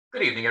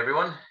Good evening,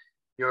 everyone.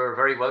 You're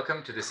very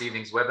welcome to this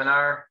evening's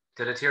webinar,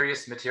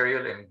 Deleterious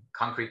Material in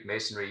Concrete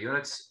Masonry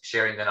Units,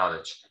 Sharing the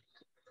Knowledge.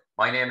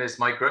 My name is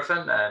Mike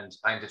Griffin, and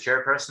I'm the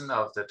chairperson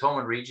of the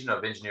Thomond Region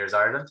of Engineers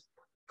Ireland.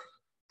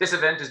 This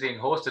event is being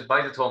hosted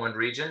by the Thomond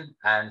Region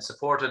and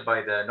supported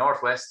by the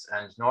Northwest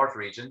and North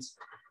regions,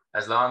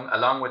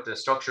 along with the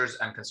Structures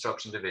and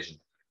Construction Division.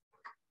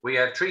 We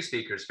have three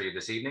speakers for you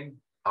this evening: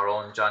 our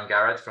own John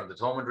Garrett from the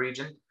Thomond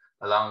Region,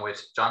 along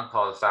with John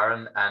Paul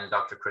Farron and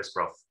Dr. Chris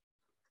Bruff.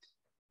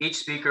 Each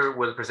speaker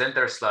will present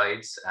their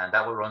slides, and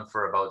that will run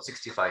for about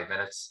 65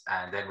 minutes,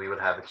 and then we will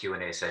have a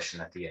Q&A session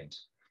at the end.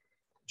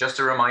 Just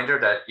a reminder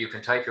that you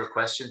can type your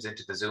questions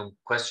into the Zoom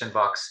question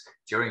box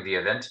during the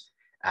event,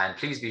 and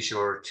please be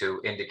sure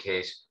to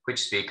indicate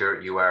which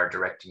speaker you are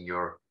directing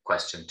your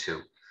question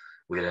to.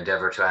 We'll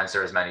endeavour to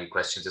answer as many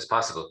questions as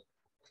possible.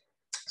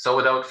 So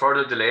without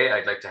further delay,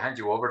 I'd like to hand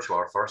you over to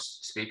our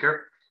first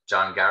speaker,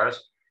 John Garrett,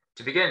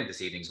 to begin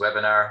this evening's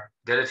webinar,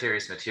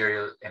 Deleterious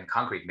Material in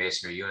Concrete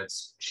Masonry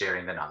Units,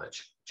 Sharing the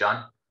Knowledge.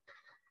 John?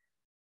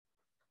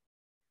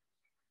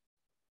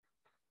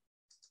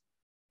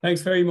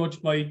 Thanks very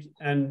much, Mike,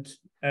 and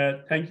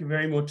thank you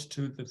very much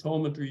to the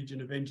Thomond Region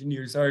of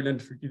Engineers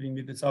Ireland for giving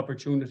me this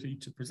opportunity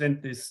to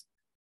present this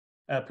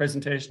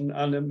presentation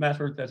on a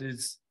matter that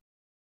is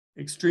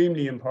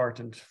extremely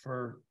important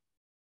for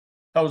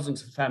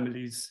thousands of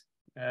families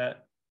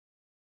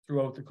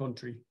throughout the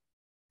country.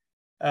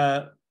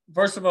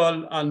 First of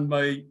all, on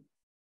my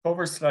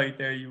cover slide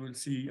there, you will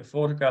see a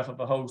photograph of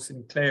a house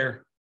in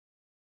Clare.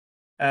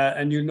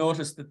 And you'll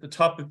notice that the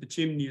top of the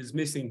chimney is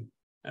missing.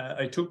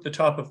 I took the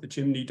top of the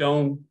chimney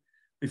down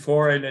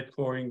before I let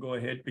coring go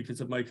ahead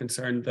because of my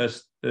concern that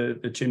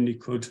the chimney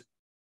could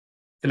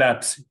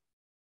collapse.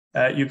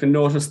 You can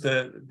notice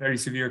the very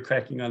severe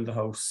cracking on the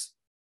house.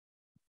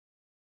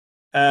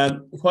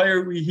 Why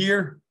are we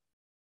here?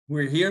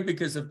 We're here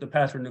because of the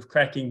pattern of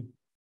cracking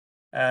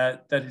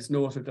that is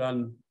noted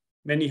on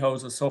many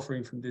houses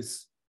suffering from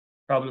this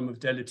problem of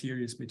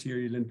deleterious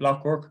material in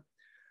blockwork.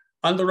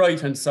 On the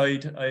right-hand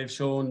side, I have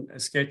shown a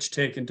sketch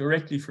taken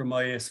directly from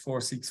IS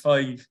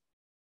 465,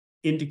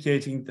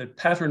 indicating the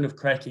pattern of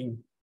cracking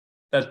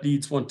that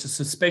leads one to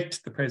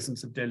suspect the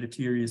presence of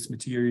deleterious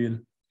material.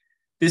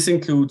 This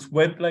includes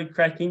web-like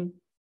cracking,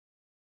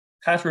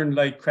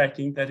 pattern-like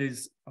cracking, that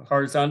is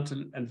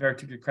horizontal and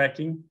vertical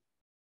cracking,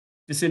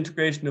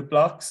 disintegration of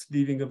blocks,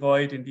 leaving a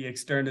void in the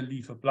external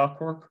leaf of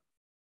blockwork,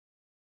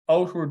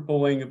 outward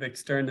bowing of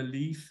external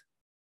leaf,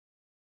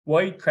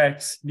 wide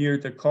cracks near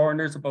the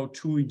corners, about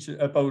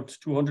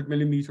 200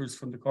 millimeters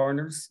from the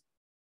corners,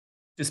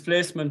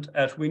 displacement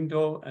at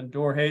window and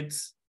door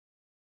heads,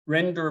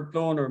 render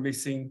blown or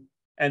missing,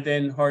 and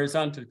then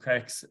horizontal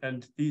cracks,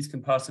 and these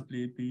can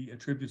possibly be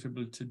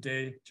attributable to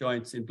day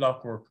joints in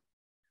blockwork.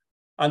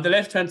 On the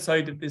left-hand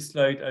side of this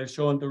slide, I've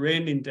shown the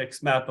rain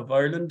index map of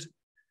Ireland,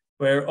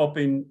 where up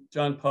in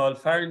John Paul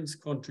Farron's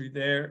country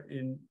there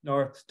in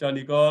North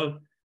Donegal,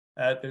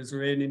 there's a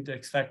rain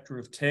index factor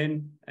of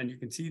 10, and you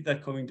can see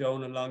that coming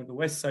down along the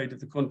west side of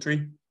the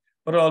country,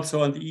 but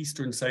also on the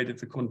eastern side of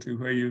the country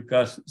where you've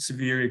got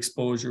severe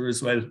exposure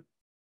as well.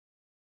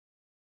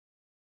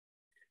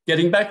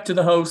 Getting back to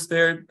the house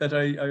there that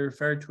I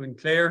referred to in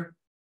Clare,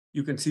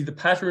 you can see the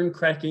pattern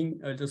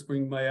cracking. I'll just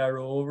bring my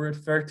arrow over it,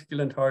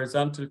 vertical and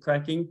horizontal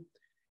cracking.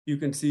 You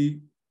can see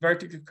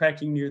vertical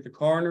cracking near the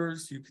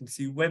corners. You can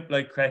see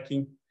web-like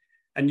cracking.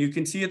 And you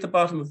can see at the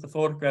bottom of the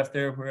photograph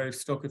there where I've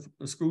stuck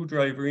a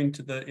screwdriver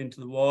into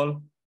the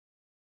wall.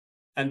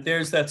 And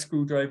there's that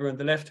screwdriver on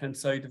the left-hand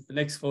side of the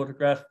next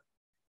photograph.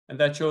 And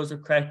that shows a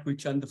crack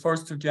which on the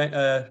 1st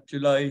of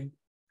July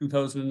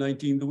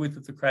 2019, the width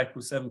of the crack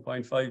was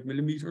 7.5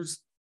 millimeters.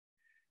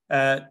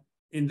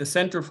 In the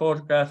center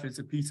photograph is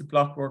a piece of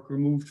blockwork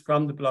removed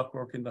from the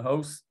blockwork in the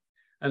house.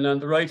 And on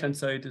the right-hand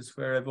side is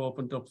where I've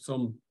opened up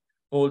some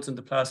holes in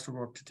the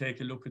plasterwork to take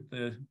a look at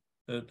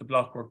the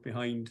blockwork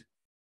behind.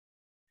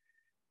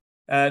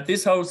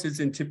 This house is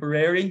in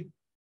Tipperary,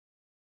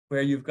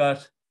 where you've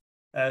got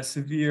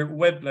severe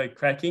web-like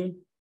cracking.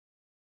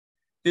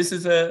 This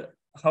is a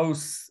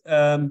house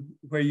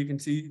where you can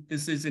see,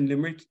 this is in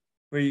Limerick,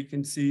 where you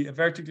can see a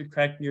vertical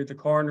crack near the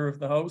corner of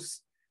the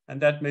house, and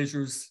that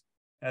measures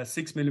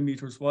 6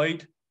 millimeters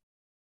wide.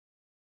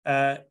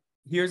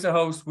 Here's a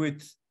house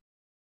with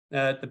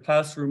the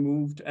plaster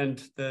removed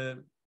and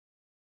the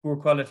poor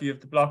quality of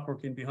the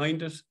blockwork in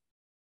behind it.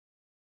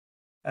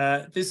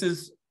 This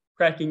is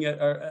cracking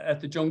at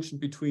the junction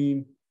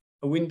between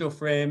a window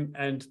frame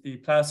and the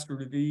plaster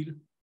reveal,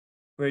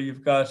 where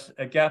you've got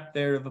a gap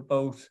there of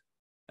about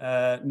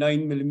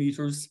 9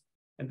 millimeters,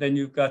 and then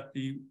you've got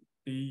the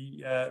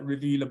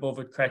reveal above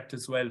it cracked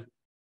as well.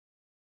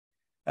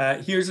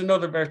 Here's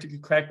another vertical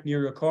crack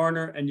near a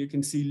corner, and you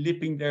can see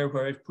lipping there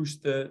where I've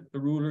pushed the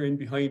ruler in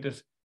behind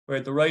it,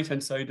 where the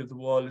right-hand side of the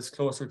wall is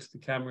closer to the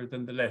camera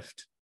than the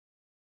left.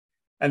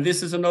 And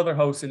this is another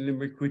house in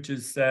Limerick, which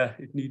is,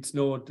 it needs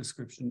no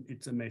description,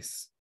 it's a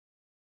mess.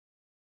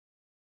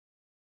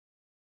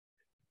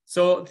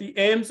 So the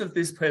aims of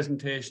this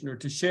presentation are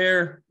to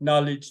share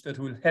knowledge that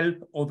will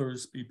help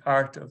others be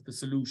part of the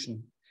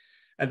solution.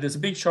 And there's a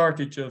big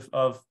shortage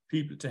of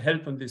people to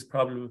help on this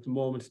problem at the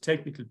moment,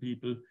 technical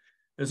people.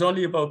 There's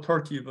only about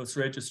 30 of us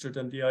registered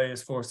on the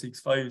IS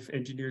 465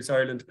 Engineers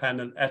Ireland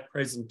panel at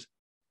present.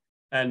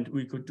 And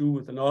we could do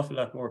with an awful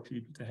lot more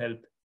people to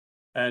help.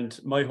 And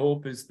my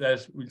hope is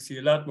that we'll see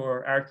a lot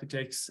more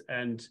architects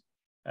and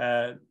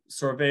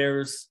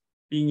surveyors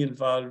being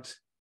involved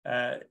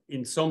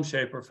in some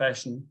shape or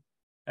fashion,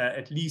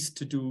 at least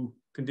to do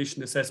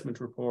condition assessment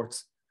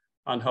reports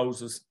on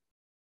houses.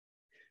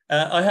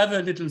 I have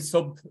a little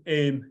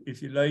sub-aim,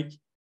 if you like.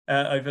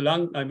 I'm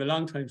a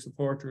long-time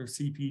supporter of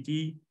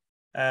CPD.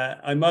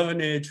 I'm of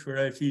an age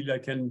where I feel I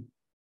can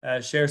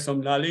share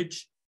some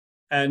knowledge,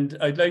 and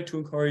I'd like to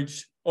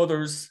encourage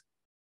others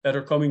that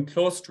are coming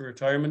close to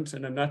retirement,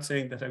 and I'm not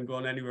saying that I'm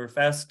going anywhere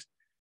fast,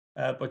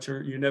 but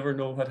you never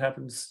know what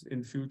happens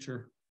in the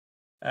future.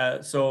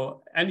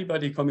 So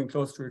anybody coming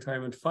close to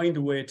retirement, find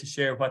a way to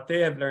share what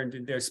they have learned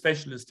in their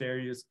specialist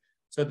areas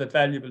so that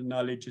valuable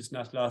knowledge is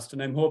not lost.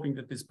 And I'm hoping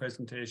that this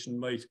presentation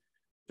might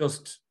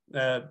just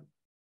help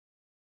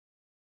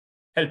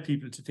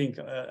people to think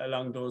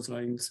along those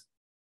lines.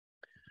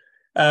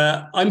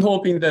 I'm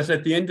hoping that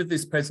at the end of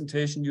this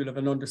presentation, you'll have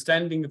an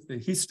understanding of the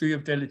history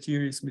of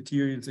deleterious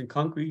materials in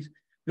concrete,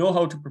 know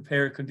how to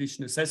prepare a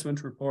condition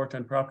assessment report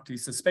on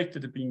properties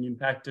suspected of being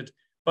impacted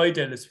by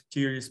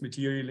deleterious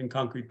material in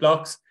concrete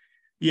blocks,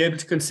 be able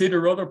to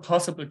consider other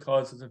possible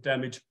causes of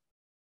damage,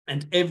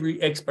 and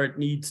every expert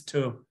needs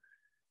to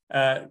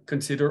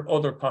consider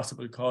other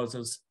possible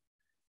causes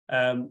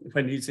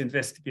when he's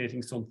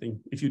investigating something.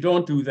 If you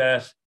don't do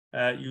that,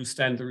 you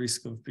stand the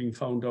risk of being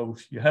found out.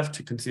 You have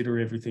to consider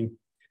everything.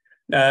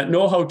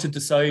 Know how to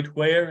decide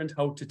where and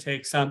how to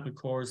take sample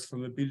cores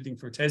from a building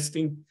for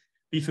testing.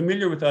 Be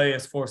familiar with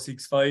IS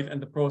 465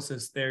 and the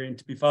process therein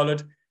to be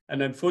followed.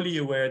 And I'm fully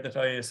aware that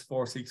IS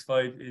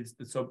 465 is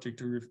the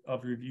subject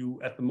of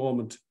review at the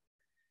moment.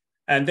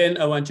 And then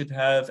I want you to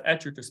have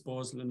at your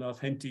disposal an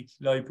authentic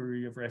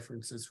library of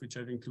references, which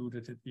I've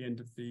included at the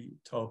end of the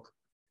talk.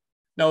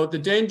 Now, the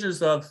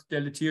dangers of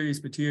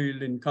deleterious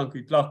material in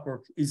concrete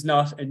blockwork is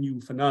not a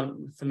new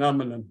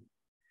phenomenon.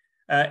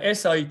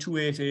 SI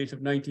 288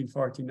 of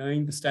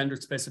 1949, the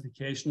standard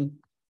specification,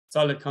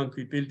 solid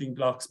concrete building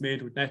blocks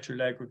made with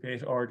natural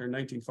aggregate order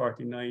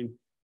 1949,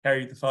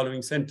 carried the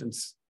following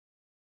sentence.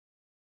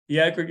 The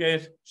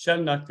aggregate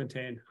shall not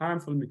contain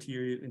harmful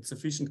material in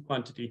sufficient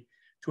quantity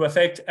to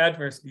affect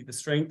adversely the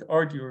strength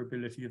or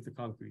durability of the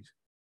concrete.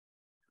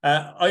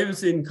 I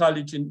was in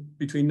college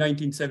between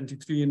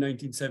 1973 and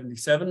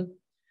 1977.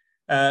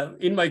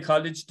 In my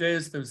college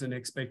days, there was an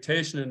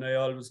expectation, and I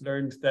always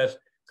learned that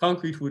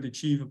concrete would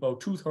achieve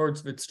about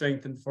 2/3 of its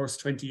strength in the first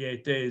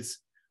 28 days.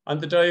 On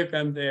the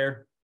diagram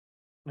there,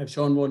 I've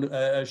shown one,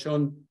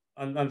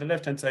 on the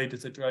left-hand side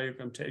is a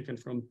diagram taken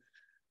from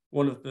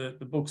one of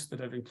the books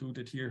that I've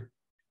included here,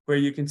 where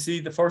you can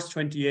see the first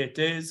 28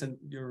 days, and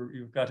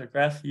you've got a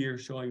graph here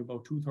showing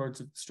about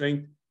 2/3 of the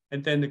strength,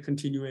 and then the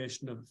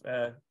continuation of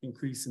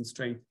increase in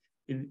strength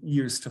in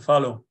years to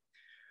follow.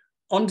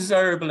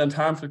 Undesirable and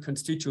harmful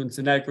constituents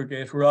in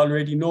aggregate were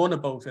already known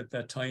about at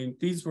that time.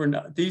 These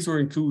were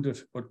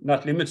included, but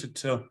not limited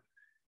to,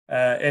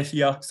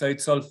 Fe oxide,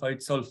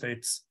 sulfide,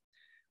 sulfates.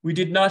 We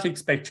did not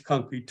expect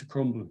concrete to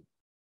crumble.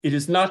 It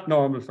is not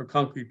normal for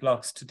concrete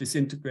blocks to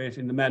disintegrate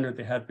in the manner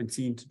they have been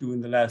seen to do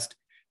in the last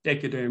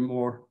decade or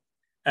more.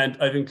 And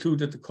I've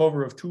included the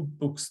cover of 2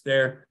 books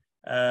there,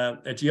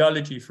 A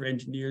Geology for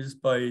Engineers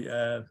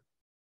by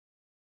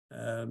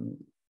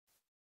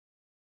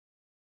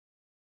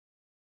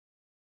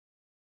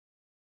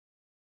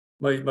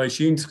my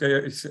sheen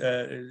square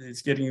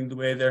is getting in the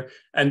way there,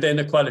 and then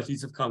The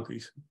Qualities of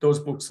Concrete. Those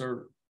books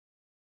are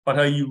what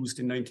I used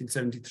in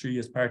 1973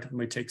 as part of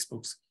my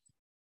textbooks.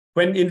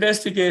 When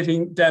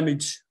investigating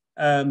damage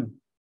to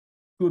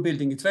a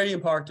building, it's very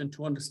important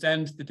to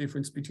understand the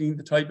difference between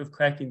the type of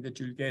cracking that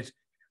you'll get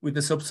with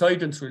a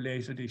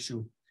subsidence-related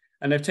issue.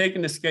 And I've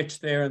taken a sketch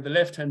there on the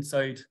left-hand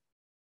side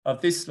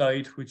of this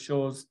slide, which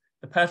shows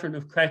the pattern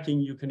of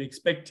cracking you can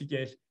expect to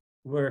get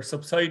where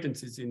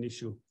subsidence is an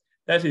issue.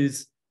 That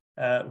is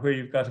where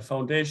you've got a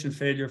foundation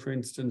failure, for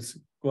instance,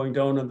 going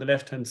down on the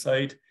left-hand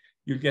side,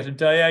 you'll get a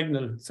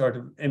diagonal sort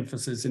of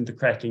emphasis in the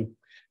cracking.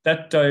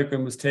 That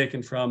diagram was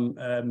taken from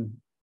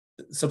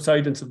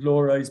Subsidence of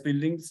Low-Rise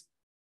Buildings,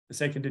 the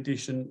second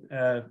edition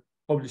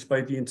published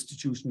by the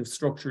Institution of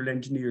Structural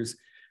Engineers.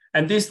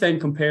 And this then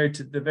compared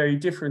to the very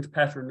different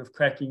pattern of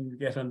cracking you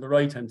get on the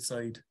right-hand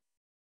side,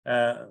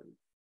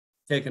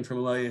 taken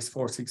from IS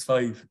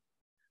 465.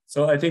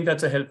 So I think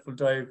that's a helpful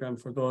diagram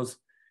for those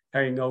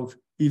carrying out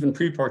even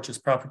pre-purchase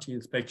property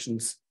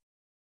inspections.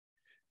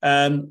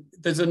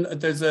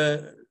 There's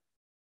a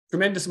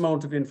tremendous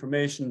amount of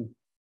information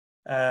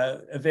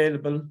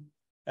available.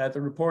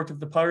 The report of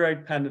the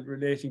Pyrite panel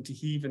relating to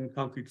heave and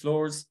concrete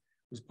floors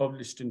was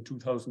published in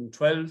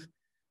 2012.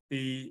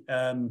 The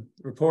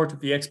report of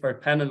the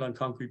expert panel on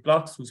concrete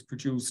blocks was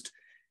produced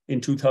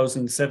in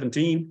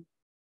 2017.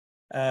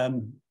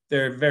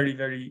 They're very,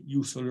 very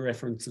useful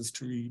references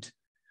to read.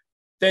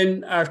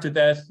 Then after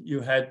that,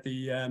 you had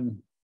the,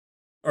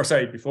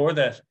 before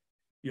that,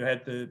 You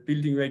had the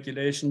building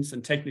regulations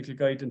and technical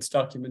guidance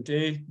document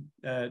A,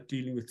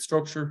 dealing with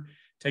structure,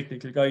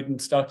 technical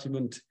guidance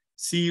document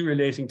C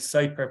relating to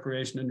site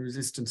preparation and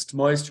resistance to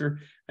moisture,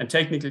 and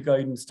technical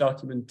guidance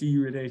document D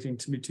relating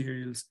to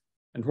materials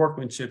and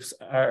workmanships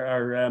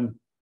are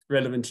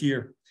relevant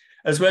here.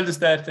 As well as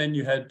that, then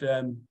you had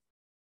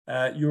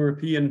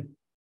European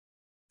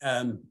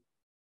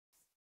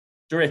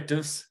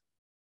directives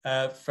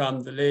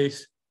from the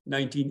late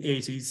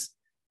 1980s,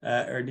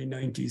 early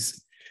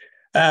 90s.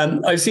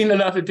 I've seen a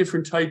lot of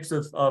different types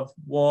of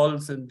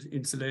walls and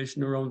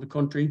insulation around the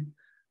country.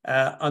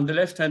 On the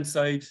left-hand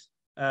side,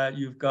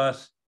 you've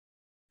got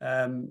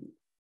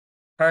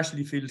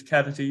partially filled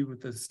cavity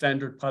with the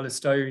standard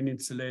polystyrene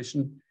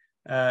insulation.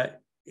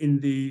 In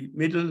the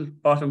middle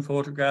bottom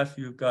photograph,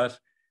 you've got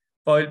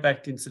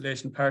foil-backed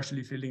insulation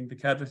partially filling the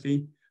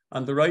cavity.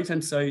 On the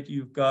right-hand side,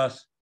 you've got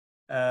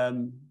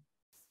the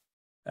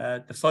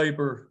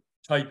fiber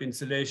type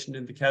insulation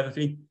in the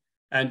cavity.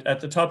 And at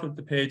the top of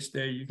the page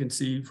there, you can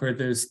see where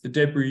there's the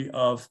debris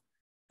of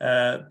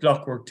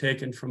blockwork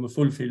taken from a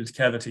full-filled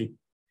cavity.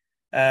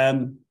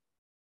 And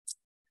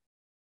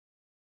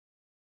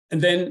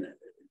then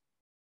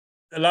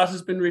a lot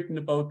has been written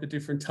about the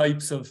different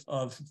types of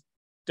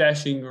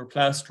dashing or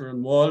plaster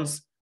on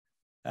walls.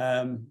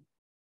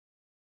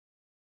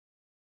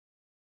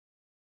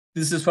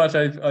 This is what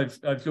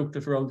I've looked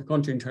at around the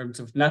country in terms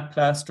of nap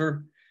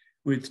plaster,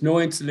 with no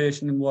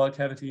insulation in wall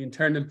cavity,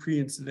 internal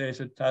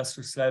pre-insulated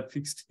plaster slab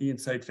fixed to the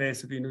inside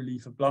face of inner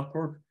leaf of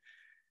blockwork.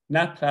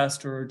 Nap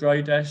plaster or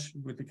dry dash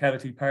with the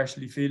cavity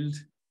partially filled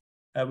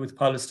with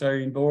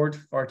polystyrene board,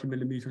 40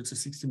 millimeters or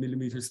 60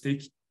 millimeters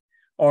thick,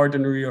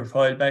 ordinary or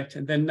foil backed,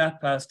 and then nap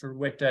plaster,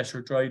 wet dash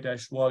or dry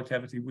dash wall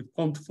cavity with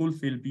pumped full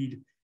fill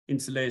bead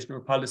insulation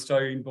or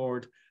polystyrene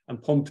board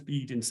and pumped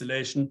bead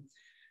insulation.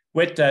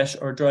 Wet dash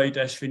or dry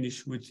dash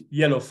finish with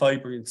yellow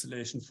fiber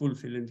insulation, full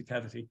fill in the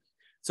cavity.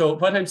 So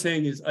what I'm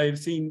saying is I've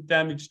seen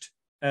damaged,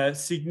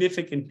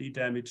 significantly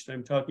damaged,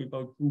 I'm talking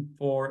about group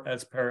 4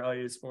 as per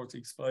IS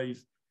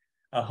 465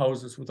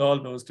 houses with all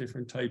those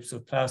different types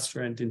of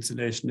plaster and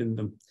insulation in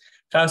them.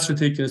 Plaster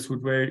thickness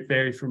would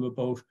vary from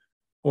about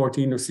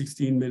 14 or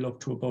 16 mil up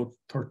to about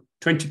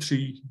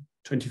 23,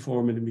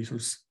 24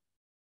 millimeters.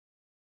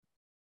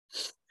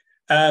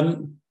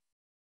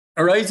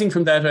 Arising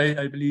from that,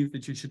 I believe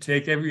that you should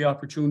take every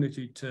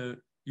opportunity to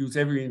use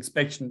every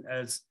inspection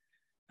as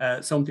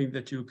something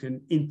that you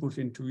can input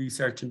into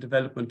research and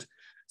development.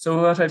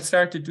 So what I've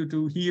started to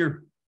do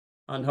here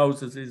on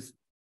houses is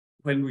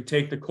when we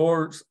take the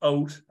cores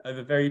out, I have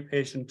a very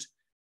patient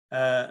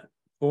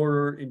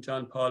corer in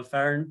John Paul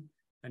Farren,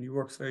 and he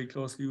works very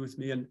closely with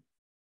me.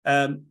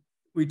 And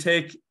we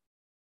take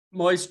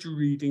moisture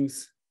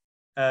readings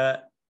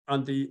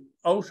on the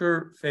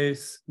outer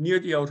face, near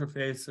the outer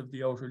face of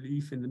the outer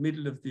leaf, in the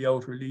middle of the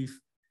outer leaf,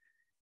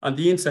 on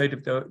the inside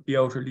of the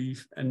outer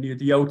leaf, and near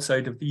the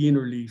outside of the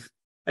inner leaf.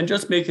 And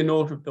just make a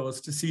note of those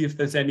to see if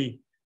there's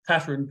any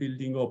pattern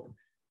building up.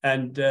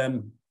 And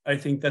I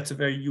think that's a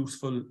very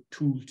useful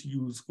tool to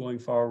use going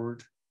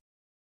forward.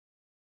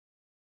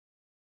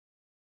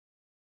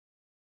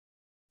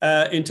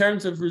 In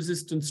terms of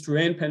resistance to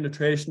rain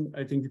penetration,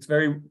 I think it's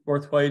very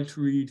worthwhile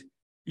to read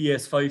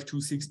ES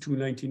 5262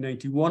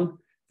 1991.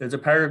 There's a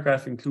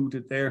paragraph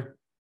included there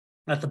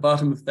at the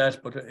bottom of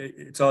that, but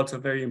it's also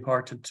very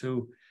important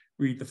to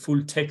read the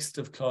full text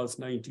of clause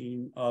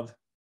 19 of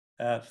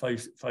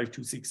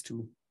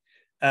 5262.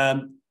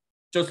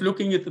 Just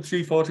looking at the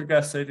 3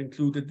 photographs I've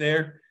included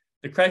there,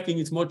 the cracking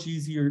is much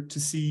easier to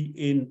see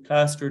in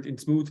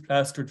smooth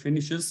plastered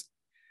finishes.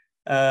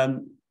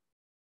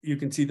 You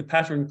can see the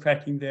pattern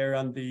cracking there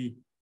on the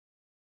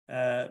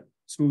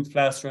smooth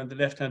plaster on the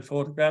left-hand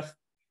photograph.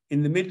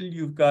 In the middle,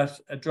 you've got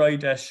a dry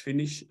dash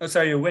finish,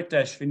 a wet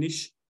dash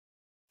finish,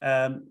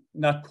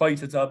 not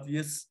quite as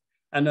obvious.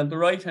 And on the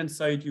right-hand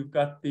side, you've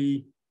got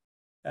the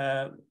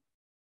dry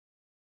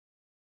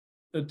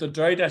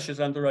dashes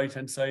on the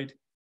right-hand side,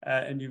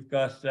 and you've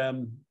got,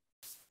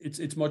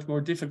 it's much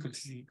more difficult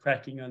to see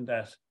cracking on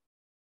that.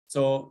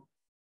 So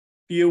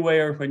be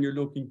aware when you're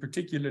looking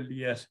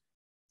particularly at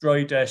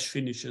dry dash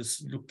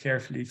finishes, look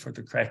carefully for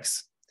the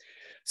cracks.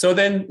 So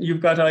then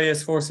you've got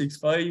IS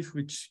 465,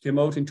 which came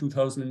out in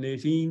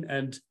 2018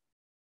 and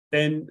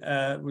then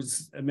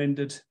was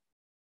amended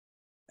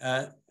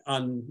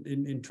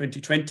in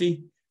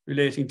 2020,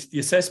 relating to the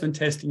assessment,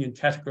 testing and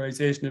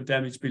categorization of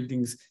damaged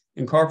buildings,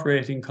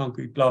 incorporating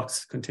concrete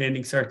blocks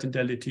containing certain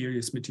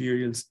deleterious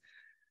materials,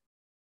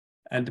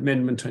 and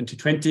Amendment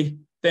 2020.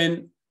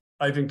 Then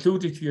I've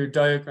included here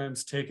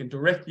diagrams taken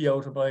directly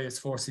out of IS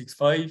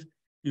 465.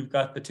 You've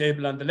got the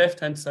table on the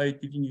left-hand side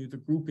giving you the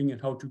grouping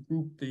and how to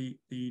group the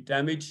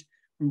damage.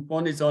 Group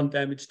 1 is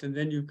undamaged, and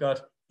then you've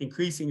got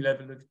increasing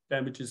level of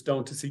damages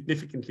down to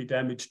significantly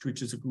damaged,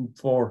 which is a group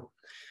 4.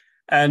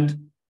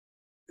 And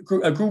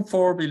a group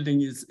 4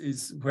 building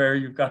is where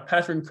you've got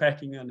pattern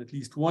cracking on at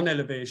least one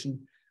elevation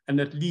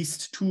and at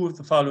least 2 of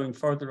the following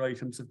further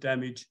items of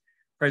damage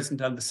present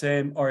on the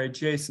same or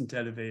adjacent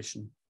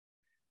elevation.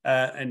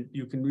 And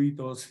you can read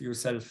those for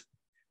yourself.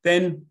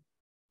 Then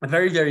A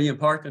very, very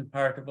important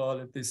part of all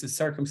of this is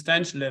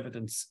circumstantial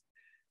evidence,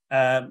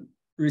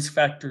 risk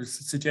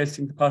factors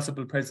suggesting the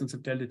possible presence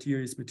of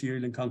deleterious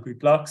material in concrete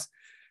blocks,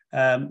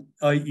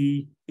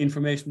 i.e.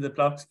 information that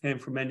blocks came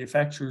from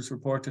manufacturers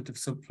reported to have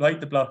supplied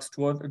the blocks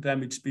to other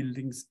damaged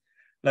buildings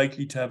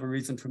likely to have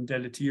arisen from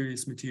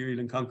deleterious material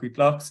in concrete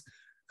blocks,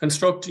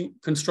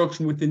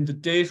 construction within the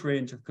date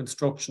range of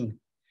construction.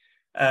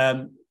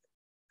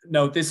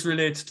 Now, this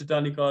relates to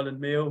Donegal and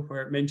Mayo,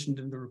 where it mentioned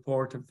in the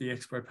report of the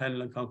expert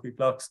panel on concrete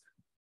blocks,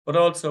 but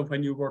also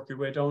when you work your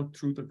way down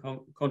through the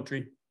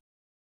country,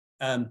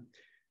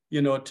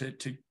 you know,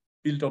 to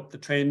build up the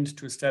trend,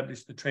 to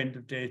establish the trend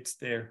of dates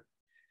there.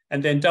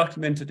 And then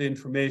documented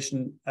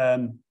information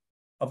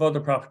of other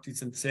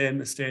properties in the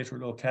same estate or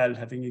locale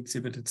having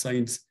exhibited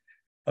signs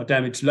of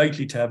damage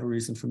likely to have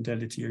arisen from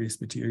deleterious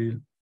material.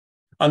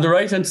 On the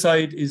right-hand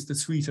side is the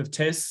suite of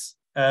tests,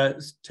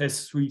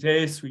 test suite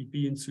A, suite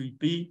B, and suite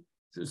B,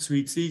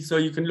 suite C. So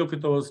you can look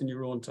at those in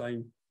your own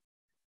time.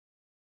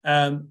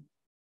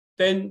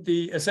 Then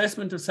the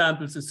assessment of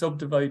samples is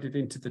subdivided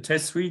into the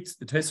test suites.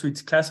 The test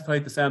suites classify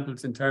the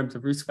samples in terms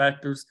of risk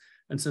factors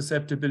and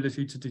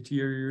susceptibility to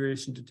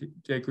deterioration, to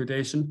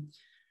degradation.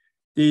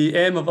 The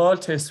aim of all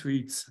test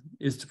suites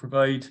is to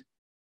provide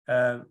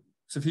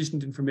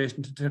sufficient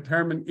information to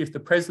determine if the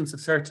presence of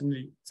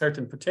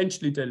certain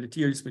potentially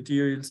deleterious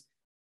materials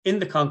in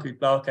the concrete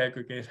block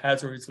aggregate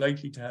has or is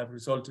likely to have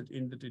resulted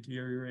in the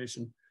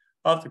deterioration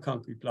of the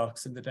concrete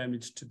blocks and the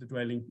damage to the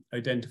dwelling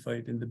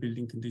identified in the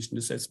building condition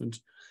assessment.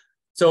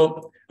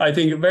 So I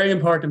think a very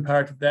important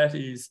part of that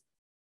is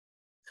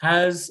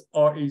has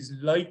or is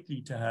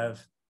likely to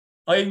have.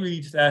 I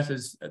read that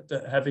as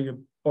having a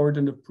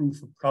burden of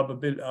proof of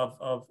probability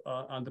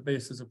on the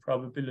basis of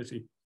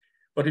probability.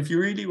 But if you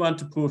really want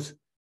to put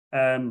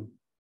the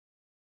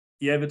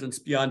evidence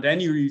beyond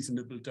any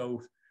reasonable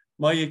doubt,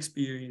 my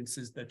experience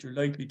is that you're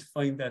likely to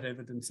find that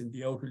evidence in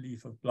the outer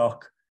leaf of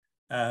block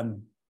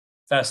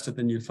faster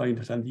than you'll find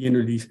it on the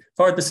inner leaf,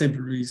 for the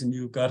simple reason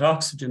you've got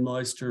oxygen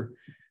moisture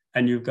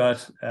and you've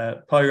got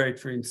pyrite,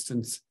 for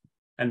instance,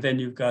 and then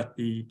you've got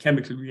the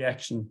chemical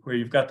reaction where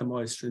you've got the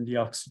moisture and the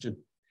oxygen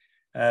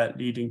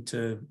leading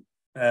to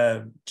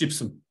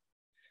gypsum.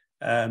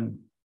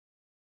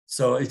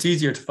 So it's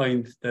easier to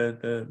find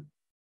the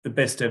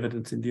best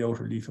evidence in the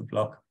outer leaf of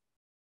block.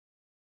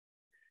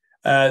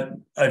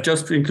 I've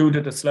just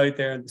included a slide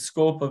there on the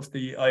scope of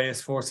the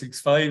IS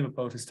 465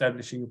 about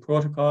establishing a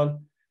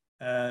protocol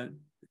to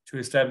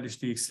establish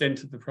the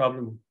extent of the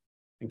problem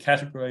and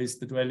categorize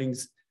the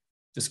dwellings,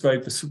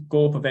 describe the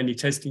scope of any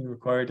testing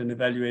required and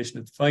evaluation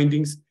of the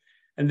findings,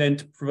 and then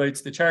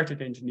provides the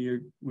chartered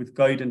engineer with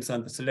guidance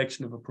on the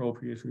selection of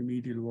appropriate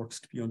remedial works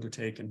to be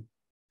undertaken.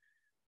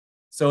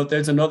 So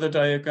there's another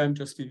diagram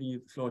just giving you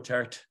the flow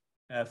chart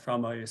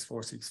from IS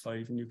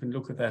 465, and you can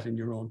look at that in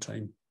your own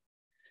time.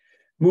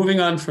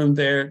 Moving on from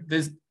there,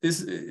 this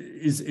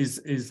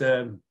is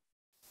a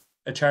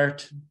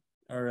chart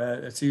or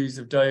a series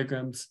of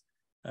diagrams,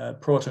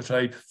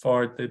 prototype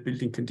for the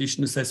building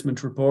condition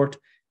assessment report.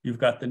 You've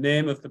got the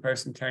name of the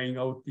person carrying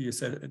out the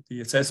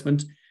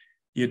assessment,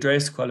 the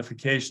address,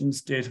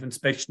 qualifications, date of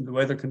inspection, the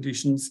weather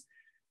conditions,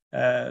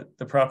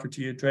 the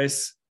property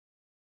address,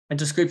 and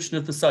description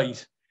of the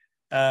site.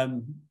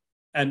 And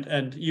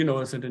you know,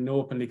 is it an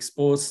open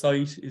exposed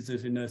site? Is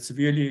it in a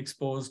severely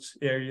exposed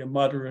area,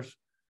 moderate,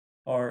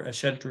 or a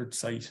sheltered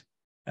site?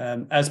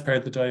 As per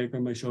the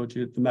diagram I showed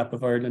you, the map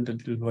of Ireland a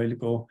little while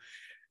ago.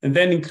 And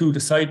then include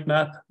a site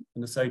map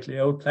and a site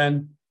layout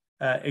plan.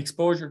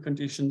 Exposure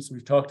conditions,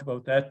 we've talked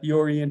about that. The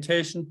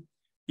orientation.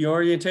 The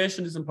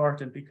orientation is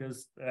important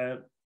because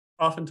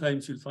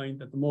oftentimes you'll find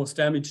that the most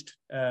damaged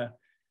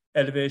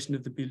elevation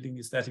of the building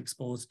is that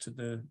exposed to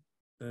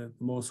the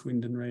most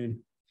wind and rain.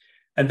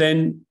 And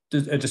then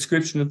a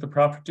description of the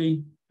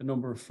property, the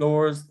number of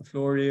floors, the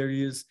floor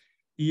areas,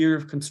 the year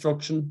of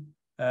construction,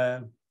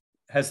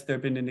 has there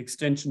been an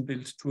extension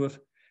built to it,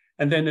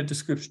 and then a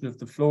description of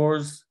the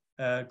floors,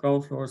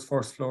 ground floors,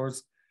 first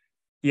floors,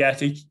 the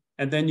attic,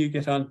 and then you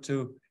get on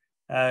to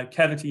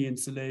cavity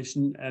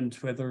insulation and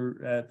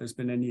whether there's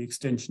been any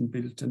extension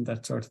built and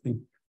that sort of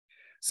thing.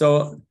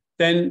 So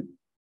then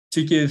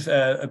to give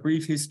a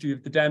brief history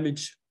of the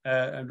damage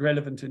and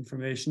relevant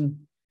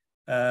information,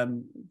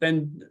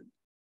 then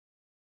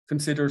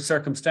consider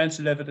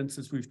circumstantial evidence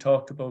as we've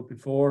talked about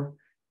before,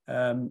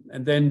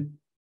 and then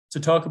to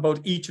talk about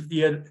each of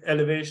the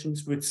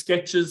elevations with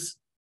sketches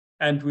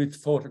and with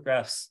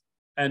photographs,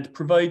 and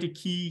provide a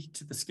key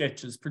to the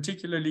sketches,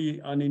 particularly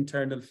on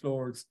internal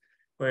floors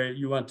where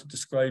you want to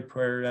describe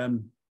where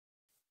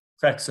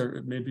cracks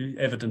are maybe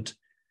evident,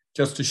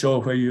 just to show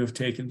where you have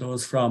taken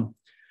those from.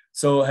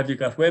 So have you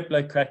got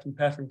web-like cracking,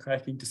 pattern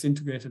cracking,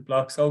 disintegrated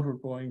blocks,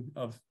 outward bowing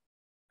of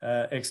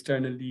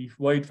external leaf,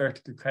 wide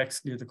vertical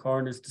cracks near the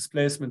corners,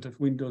 displacement of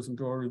windows and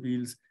door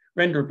reveals,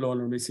 render blown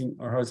or missing,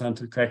 or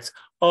horizontal cracks,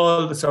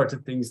 all the sort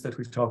of things that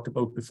we've talked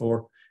about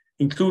before.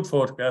 Include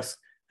photographs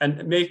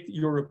and make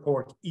your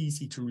report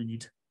easy to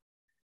read.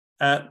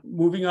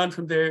 Moving on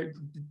from there,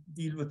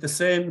 deal with the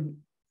same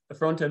the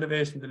front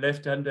elevation, the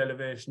left-hand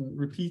elevation,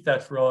 repeat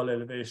that for all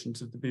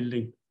elevations of the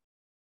building.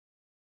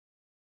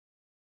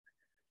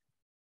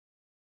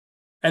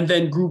 And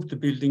then group the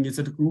building. Is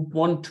it a group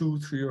 1, 2,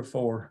 3, or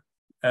 4?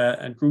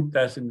 And group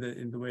that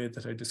in the way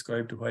that I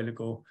described a while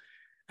ago.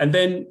 And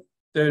then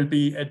there'll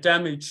be a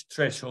damage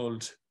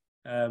threshold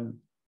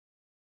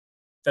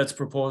that's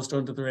proposed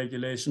under the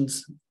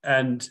regulations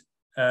and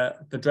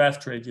the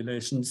draft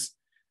regulations.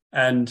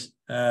 And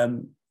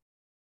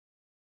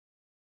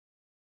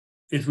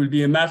it will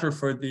be a matter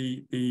for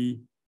the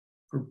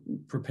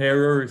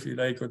preparer, if you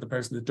like, or the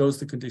person that does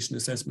the condition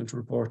assessment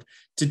report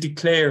to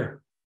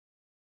declare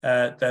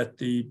that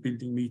the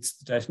building meets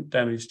the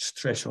damaged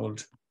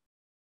threshold.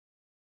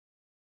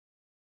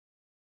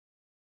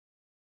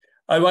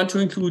 I want to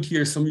include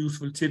here some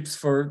useful tips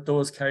for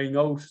those carrying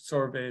out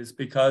surveys,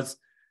 because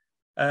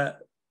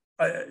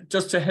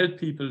just to help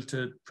people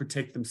to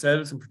protect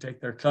themselves and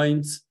protect their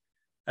clients,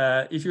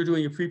 if you're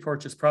doing a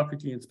pre-purchase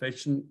property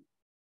inspection,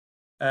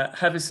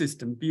 have a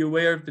system. Be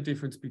aware of the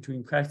difference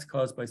between cracks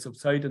caused by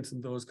subsidence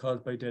and those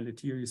caused by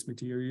deleterious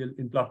material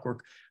in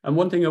blockwork. And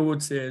one thing I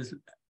would say is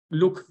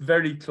look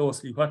very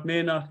closely. What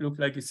may not look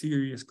like a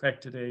serious crack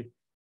today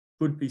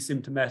could be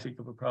symptomatic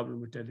of a problem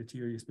with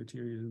deleterious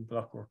material in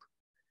blockwork.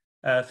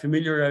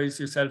 Familiarize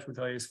yourself with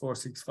IS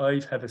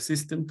 465, have a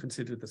system,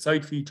 consider the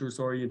site features,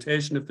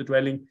 orientation of the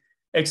dwelling,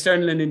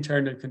 external and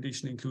internal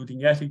condition,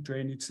 including attic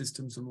drainage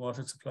systems and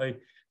water supply.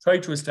 Try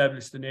to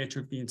establish the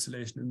nature of the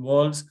insulation in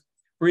walls.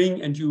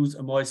 Bring and use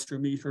a moisture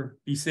meter,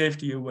 be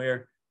safety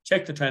aware,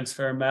 check the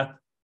transfer map,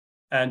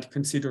 and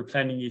consider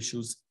planning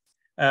issues.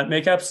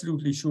 Make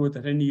absolutely sure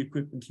that any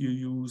equipment you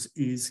use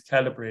is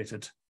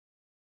calibrated.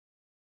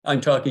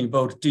 I'm talking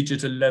about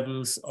digital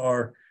levels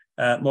or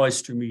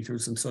moisture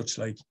meters and such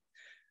like.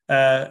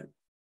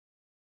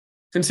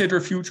 Consider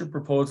future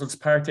proposals.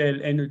 Part L,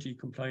 energy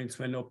compliance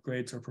when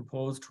upgrades are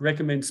proposed.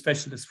 Recommend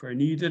specialists where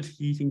needed,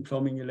 heating,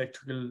 plumbing,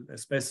 electrical,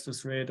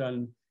 asbestos,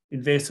 radon,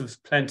 invasive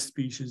plant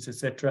species,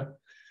 etc.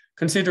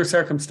 Consider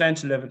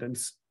circumstantial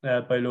evidence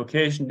by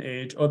location,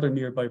 age, other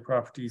nearby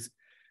properties,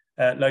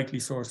 likely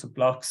source of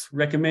blocks.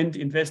 Recommend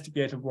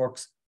investigative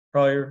works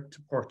prior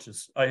to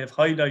purchase. I have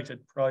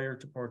highlighted prior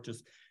to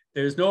purchase.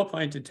 There is no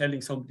point in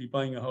telling somebody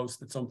buying a house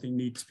that something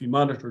needs to be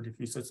monitored if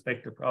you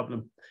suspect a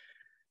problem.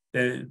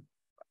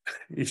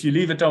 If you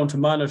leave it down to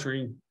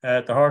monitoring,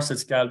 the horse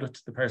has scalded,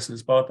 the person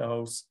has bought the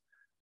house.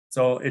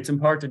 So it's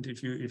important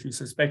if you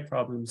suspect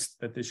problems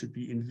that they should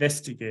be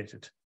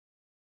investigated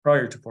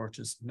prior to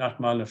purchase, not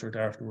monitored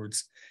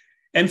afterwards.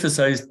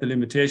 Emphasize the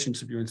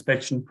limitations of your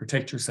inspection,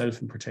 protect yourself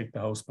and protect the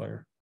house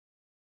buyer.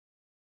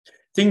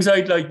 Things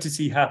I'd like to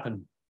see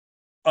happen.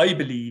 I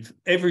believe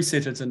every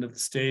citizen of the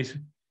state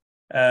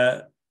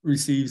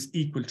receives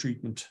equal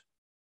treatment,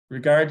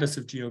 regardless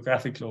of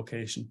geographic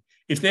location.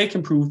 If they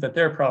can prove that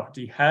their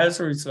property has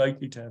or is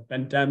likely to have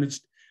been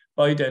damaged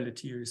by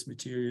deleterious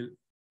material,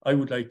 I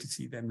would like to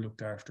see them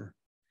looked after.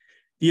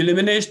 The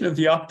elimination of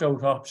the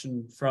opt-out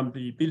option from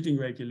the building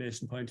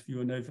regulation point of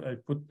view, and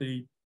I've put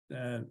the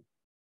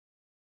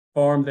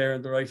form there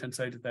on the right-hand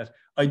side of that.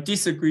 I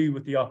disagree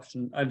with the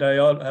option, and I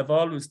have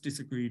always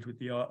disagreed with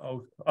the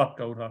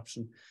opt-out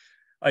option.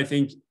 I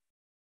think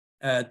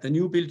the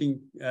new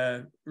building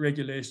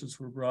regulations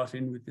were brought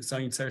in with the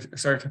science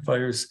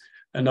certifiers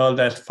and all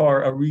that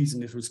for a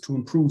reason. It was to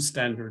improve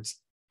standards.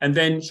 And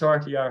then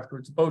shortly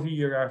afterwards, about a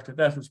year after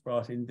that was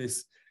brought in,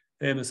 this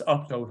famous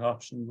opt-out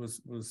option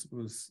was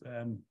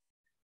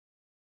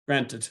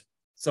granted.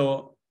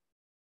 So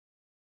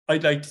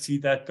I'd like to see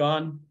that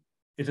gone.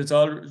 It has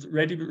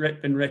already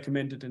been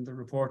recommended in the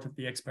report of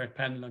the expert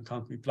panel on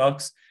concrete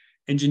blocks.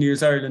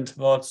 Engineers Ireland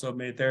have also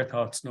made their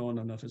thoughts known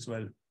on it as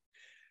well.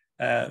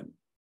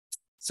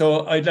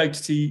 So I'd like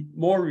to see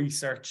more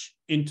research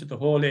into the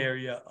whole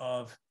area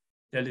of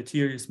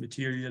deleterious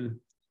material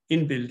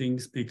in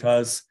buildings,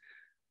 because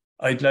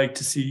I'd like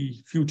to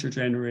see future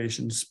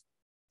generations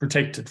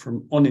protected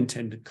from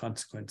unintended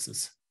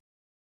consequences.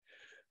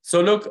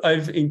 So look,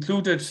 I've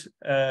included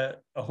a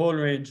whole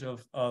range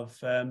of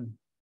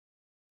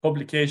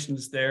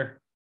publications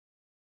there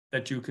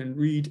that you can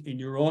read in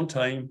your own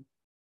time.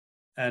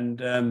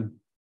 And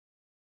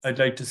I'd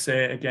like to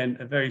say again,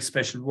 a very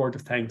special word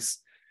of thanks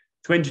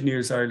to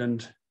Engineers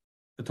Ireland,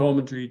 the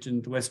Thomond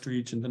region, the West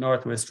region, the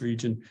Northwest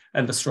region,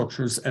 and the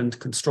Structures and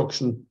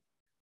Construction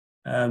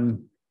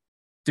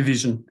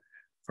division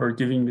for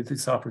giving me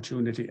this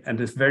opportunity. And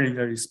a very,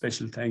 very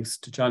special thanks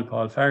to John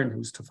Paul Farren,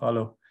 who's to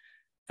follow,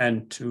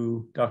 and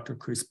to Dr.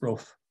 Chris Brough,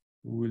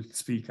 who will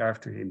speak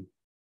after him.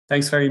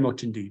 Thanks very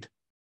much indeed.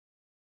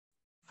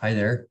 Hi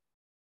there.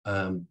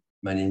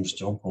 My name is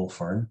John Paul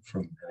Farren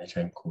from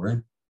Anytime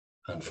Coring.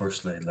 And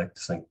firstly, I'd like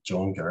to thank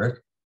John Garrett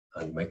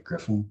and Mike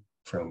Griffin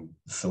from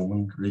the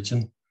Thomond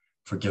region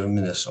for giving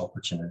me this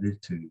opportunity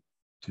to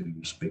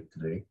speak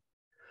today.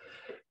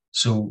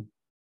 So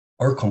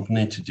our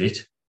company to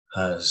date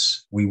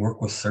we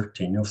work with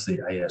 13 of the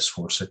IS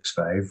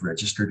 465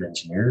 registered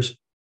engineers,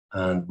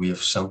 and we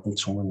have sampled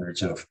somewhere in the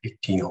region of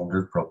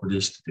 1,800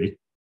 properties to date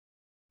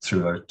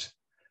throughout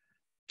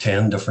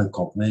 10 different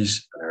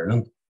companies in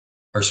Ireland.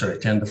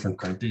 10 different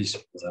counties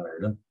within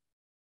Ireland.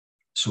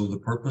 So the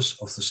purpose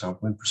of the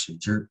sampling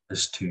procedure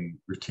is to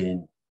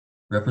retain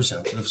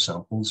representative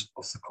samples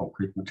of the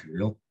concrete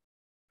material.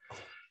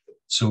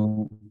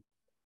 So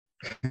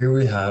here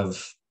we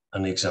have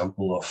an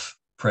example of,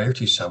 prior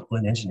to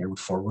sampling, the engineer would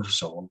forward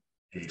us on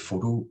a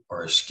photo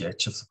or a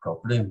sketch of the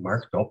property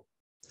marked up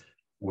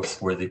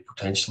with where they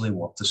potentially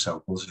want the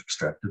samples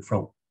extracted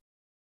from.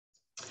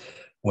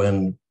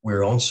 When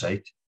we're on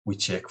site, we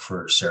check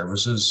for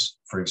services,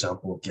 for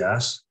example,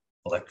 gas,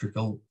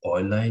 electrical,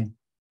 oil line,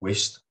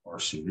 waste, or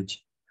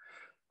sewage.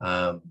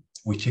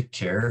 We take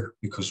care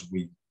because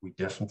we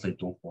definitely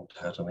don't want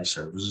to have any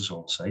services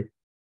on site.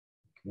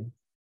 Okay.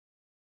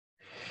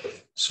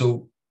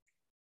 So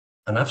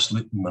an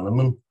absolute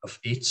minimum of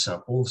 8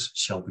 samples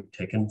shall be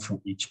taken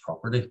from each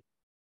property.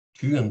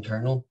 2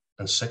 internal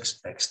and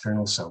 6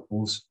 external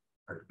samples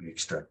are to be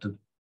extracted.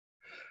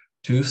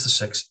 2 of the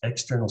 6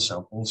 external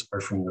samples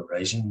are from the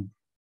rising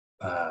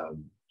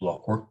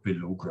blockwork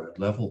below ground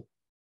level.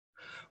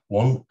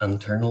 1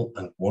 internal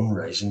and 1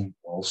 rising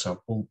wall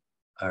sample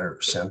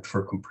are sent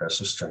for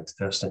compressive strength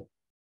testing.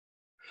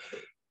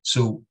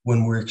 So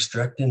when we're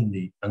extracting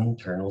the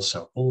internal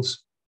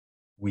samples,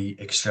 we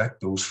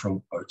extract those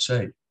from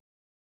outside.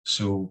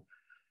 So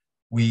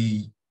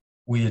we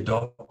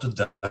adopted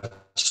that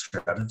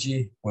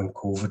strategy when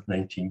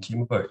COVID-19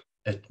 came about.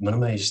 It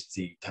minimized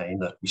the time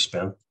that we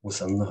spent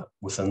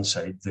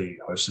inside the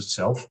house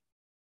itself,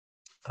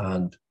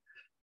 and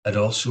it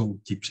also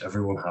keeps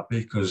everyone happy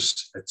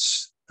because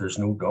there's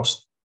no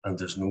dust and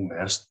there's no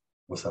mess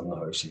within the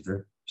house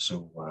either.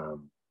 So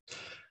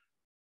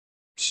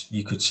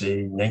you could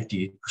say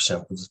 98%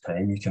 of the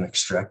time you can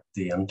extract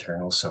the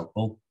internal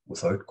sample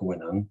without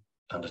going in,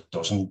 and it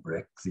doesn't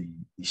break the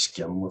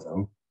skin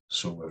within,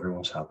 so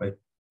everyone's happy.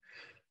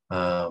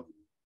 The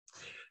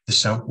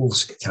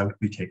samples can't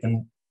be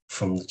taken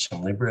from the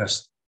chimney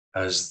breast,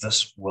 as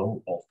this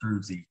will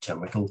alter the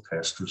chemical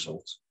test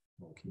results.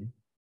 Okay.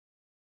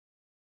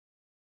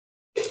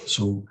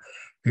 So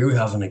here we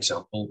have an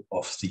example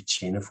of the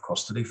chain of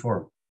custody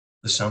form.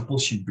 The sample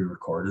should be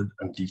recorded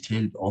and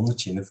detailed on the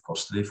chain of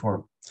custody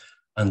form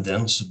and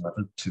then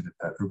submitted to the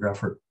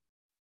petrographer.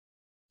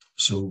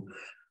 So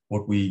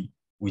what we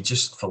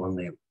just fill in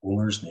the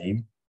owner's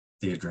name,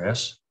 the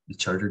address, the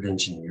chartered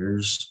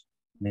engineer's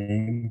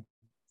name,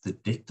 the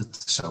date that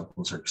the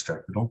samples are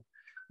extracted on.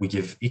 We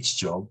give each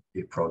job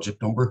a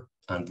project number,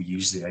 and we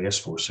use the IS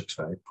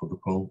 465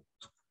 protocol,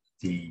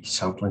 the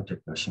sampling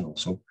technician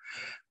also.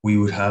 We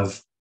would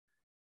have,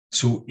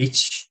 so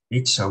each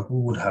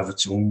sample would have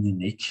its own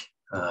unique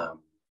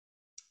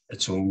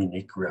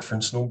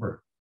reference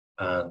number,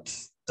 and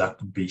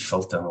that would be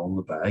filled in on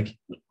the bag. It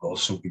would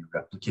also be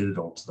replicated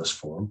onto this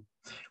form.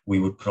 We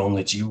would put on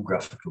the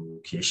geographical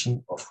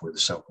location of where the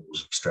sample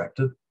was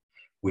extracted.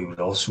 We would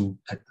also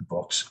tick the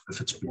box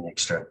if it's been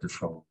extracted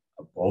from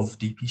above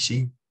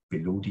DPC,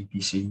 below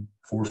DPC,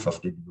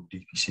 450 below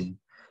DPC,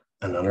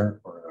 an inner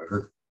or an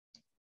outer.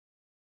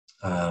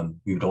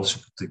 We would also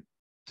put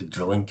the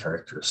drilling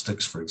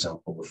characteristics, for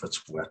example, if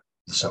it's wet,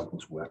 the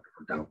sample's wet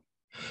or damp.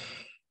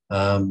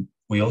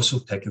 We also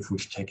tick if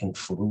we've taken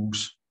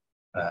photos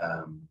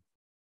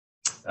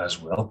as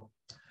well.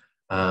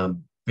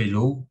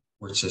 Below,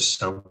 which is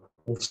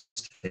samples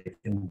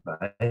taken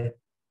by,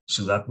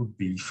 so that would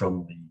be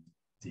from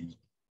the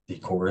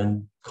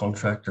coring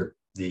contractor.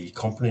 The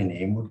company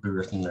name would be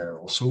written there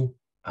also,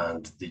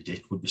 and the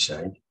date would be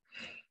signed.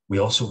 We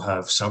also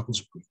have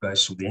samples approved by,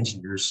 so the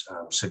engineer's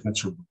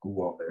signature would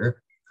go on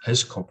there,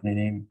 his company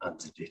name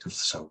and the date of the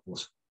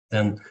samples.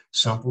 Then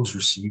samples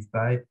received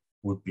by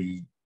would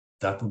be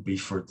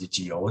for the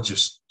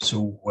geologist.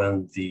 So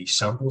when the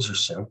samples are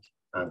sent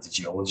and the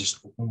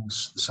geologist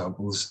opens the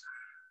samples,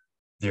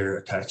 they're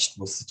attached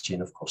with the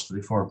chain of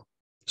custody form.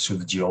 So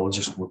the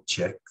geologist would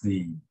check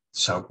the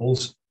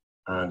samples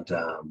and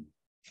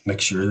make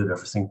sure that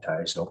everything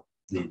ties up,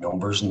 the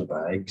numbers in the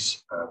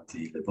bags and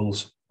the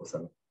labels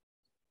within.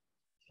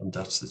 And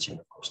that's the chain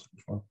of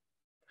custody form.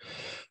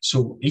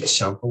 So each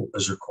sample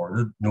is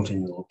recorded,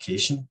 noting the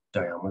location,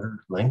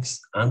 diameter,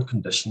 length, and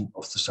condition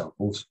of the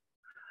samples,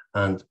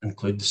 and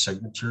include the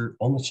signature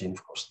on the chain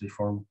of custody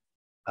form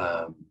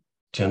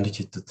to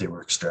indicate that they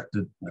were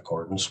extracted in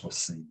accordance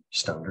with the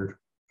standard.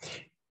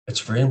 It's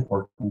very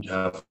important to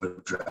have a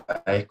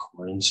dry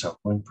coring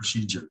sampling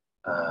procedure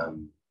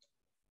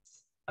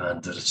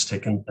and that it's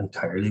taken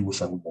entirely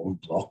within one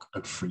block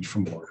and free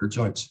from mortar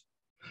joints.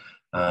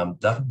 That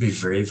would be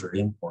very, very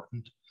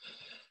important.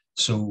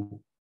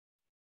 So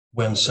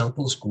when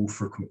samples go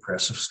for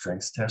compressive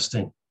strength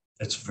testing,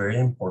 it's very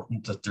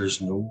important that there's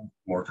no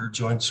mortar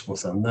joints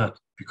within that,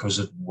 because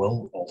it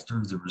will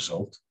alter the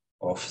result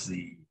of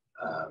the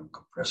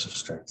compressive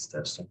strength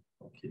testing.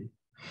 Okay.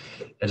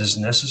 It is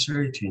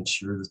necessary to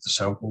ensure that the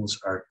samples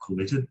are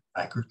collated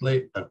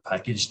accurately and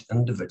packaged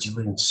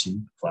individually in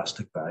sealed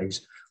plastic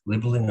bags,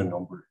 labeling a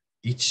number,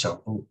 each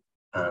sample,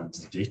 and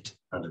the date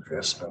and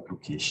address and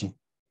location.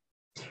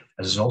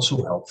 It is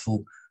also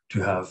helpful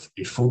to have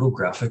a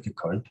photographic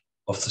account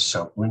of the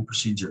sampling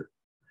procedure.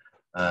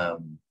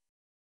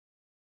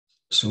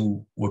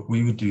 So what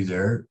we would do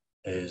there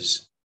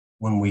is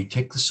when we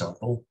take the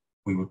sample,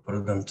 we would put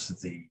it into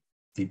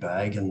the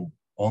bag, and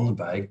on the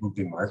bag would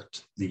be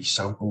marked the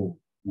sample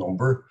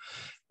number.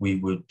 We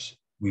would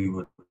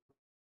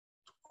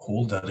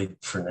hold that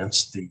for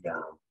instance the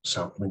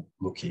sampling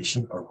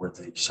location or where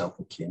the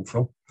sample came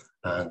from,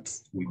 and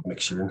we would make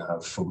sure and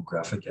have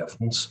photographic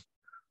evidence,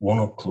 one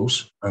up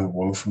close and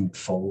one from the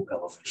full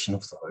elevation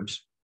of the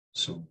house.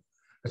 So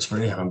it's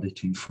very handy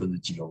too for the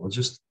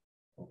geologist.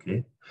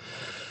 Okay,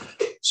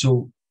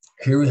 so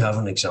here we have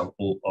an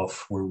example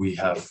of where we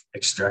have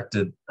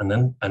extracted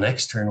an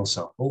external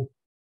sample.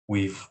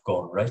 We've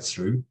gone right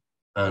through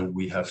and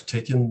we have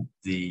taken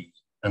the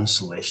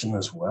insulation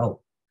as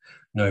well.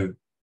 Now,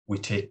 we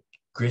take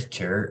great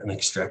care in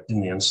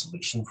extracting the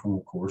insulation from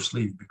the core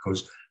sleeve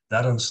because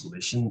that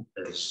insulation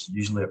is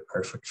usually a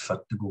perfect fit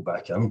to go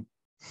back in.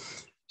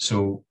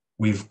 So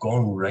we've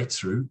gone right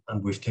through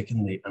and we've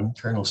taken the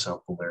internal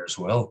sample there as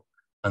well.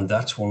 And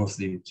that's one of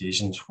the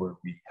occasions where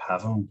we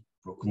haven't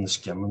broken the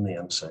skin on the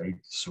inside,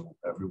 so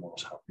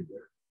everyone's happy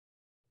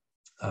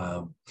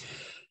there.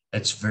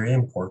 It's very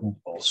important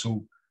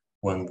also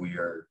when we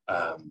are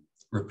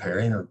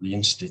repairing or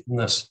reinstating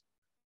this,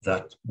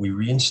 that we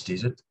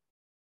reinstate it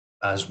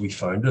as we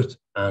found it,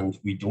 and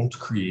we don't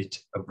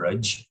create a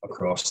bridge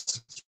across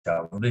the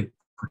cavity.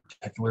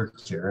 Particular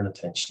care and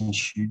attention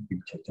should be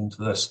taken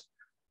to this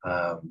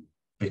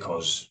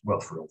because, well,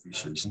 for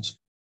obvious reasons.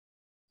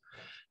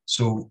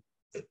 So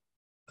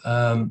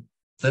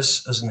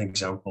this is an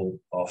example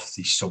of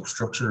the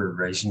substructure or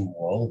rising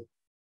wall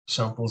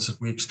samples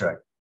that we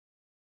extract.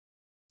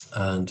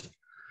 And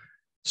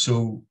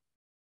so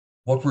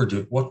what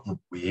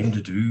we aim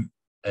to do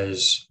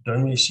is,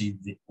 down where you see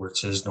where it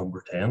says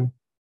number 10,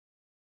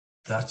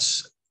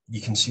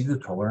 you can see the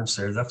tolerance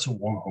there. That's a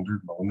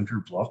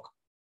 100mm block,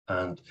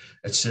 and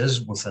it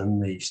says within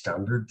the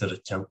standard that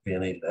it can't be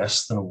any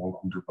less than a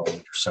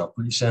 100mm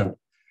sample you send.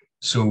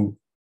 So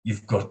you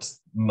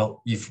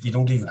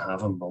don't even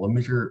have a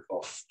millimeter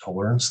of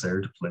tolerance there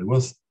to play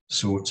with.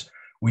 So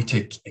we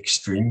take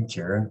extreme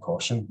care and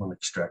caution when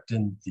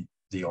extracting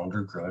the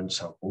underground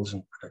samples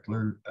in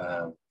particular.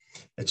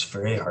 It's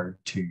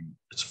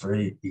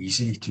very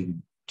easy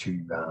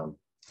to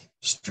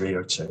stray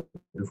outside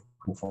of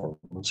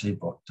conformity,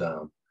 but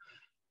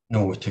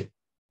no, we take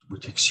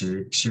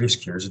serious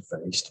care is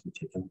advised to be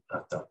taken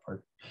at that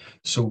part.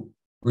 So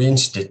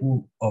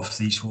reinstating of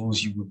these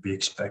holes, you would be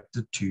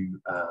expected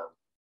to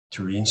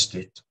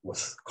reinstate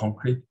with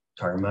concrete,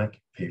 tarmac,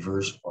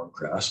 pavers, or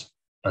grass,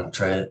 and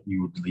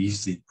you would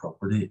leave the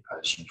property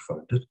as you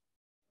found it.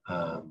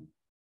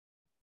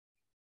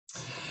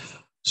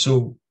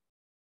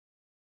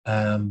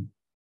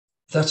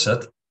 That's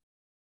it.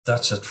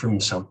 That's it from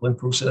the sampling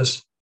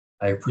process.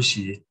 I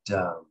appreciate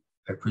the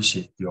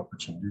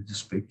opportunity to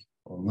speak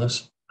on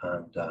this,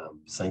 and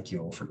thank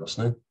you all for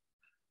listening.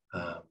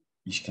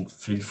 You can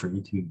feel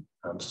free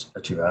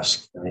to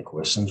ask any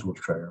questions. We'll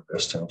try our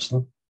best to answer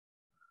them.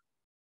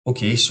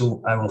 Okay,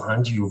 so I will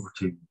hand you over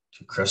to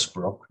Chris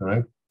Brock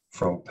now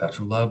from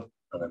Petrolab,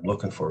 and I'm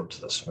looking forward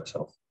to this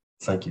myself.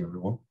 Thank you,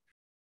 everyone.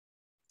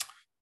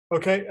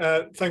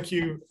 Okay, thank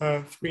you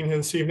for being here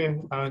this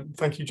evening.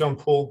 Thank you, John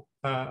Paul.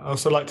 I'd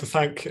also like to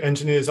thank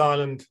Engineers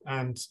Ireland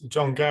and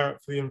John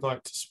Garrett for the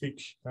invite to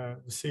speak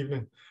this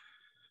evening.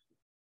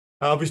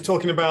 I'll be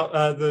talking about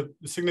the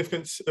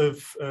significance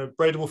of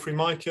braidable free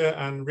mica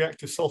and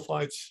reactive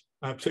sulfides,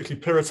 particularly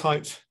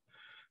pyrrhotite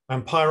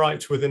and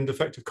pyrite within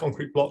defective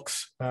concrete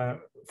blocks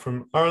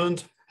from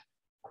Ireland.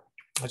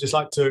 I'd just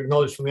like to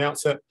acknowledge from the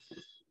outset,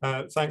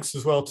 thanks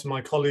as well to my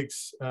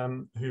colleagues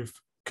who've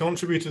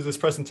contributed to this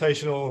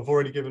presentation or have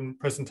already given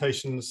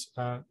presentations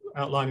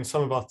outlining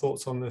some of our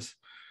thoughts on this.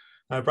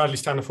 Bradley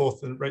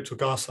Staniforth and Rachel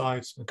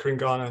Garside and Corinne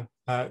Garner.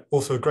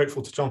 Also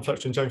grateful to John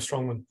Fletcher and James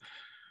Strongman.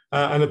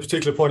 And a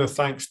particular point of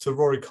thanks to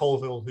Rory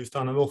Colville, who's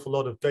done an awful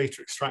lot of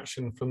data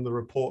extraction from the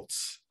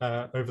reports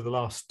over the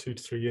last 2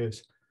 to 3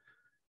 years.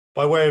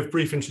 By way of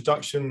brief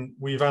introduction,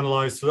 we've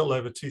analysed a little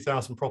over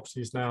 2,000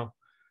 properties now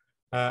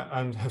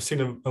and have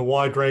seen a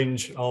wide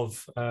range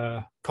of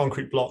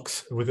concrete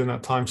blocks within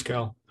that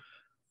timescale.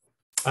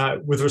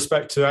 With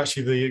respect to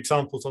actually the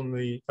examples on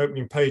the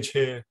opening page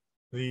here,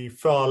 the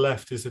far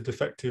left is a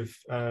defective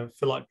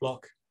phyllite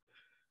block.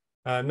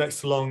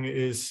 Next along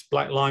is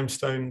black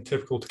limestone,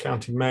 typical to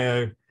County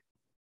Mayo,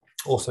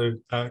 also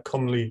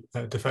commonly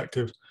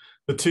defective.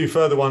 The two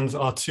further ones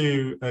are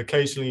two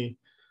occasionally,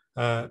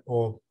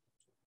 or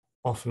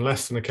often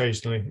less than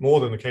occasionally, more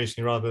than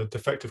occasionally rather,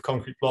 defective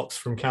concrete blocks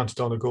from County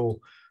Donegal,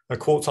 a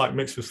quartzite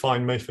mixed with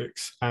fine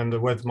mafics and a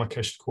weathered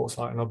micaceous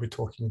quartzite, and I'll be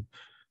talking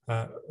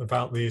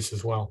about these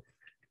as well.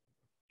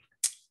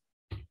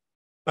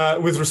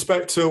 With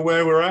respect to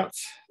where we're at,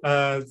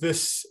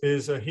 this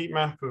is a heat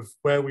map of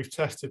where we've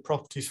tested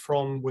properties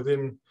from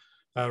within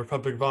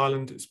Republic of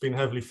Ireland. It's been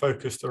heavily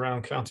focused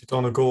around County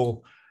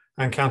Donegal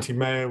and County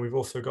Mayo. We've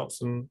also got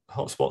some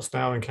hotspots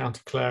now in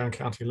County Clare and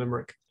County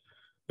Limerick.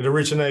 It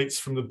originates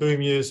from the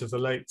boom years of the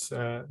late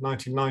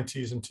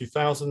 1990s and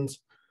 2000s,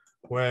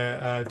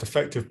 where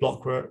defective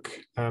blockwork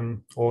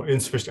or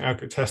insufficient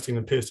aggregate testing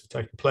appears to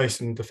have taken place,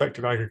 and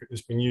defective aggregate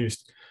has been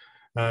used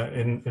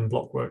in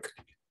blockwork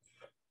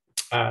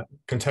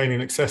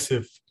containing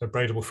excessive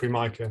abradable free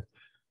mica,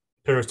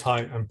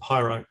 pyrrhotite and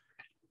pyrite.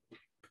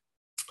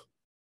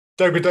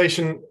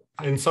 Degradation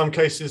in some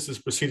cases has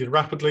proceeded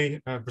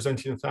rapidly,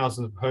 presenting in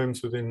thousands of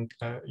homes within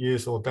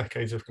years or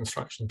decades of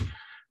construction.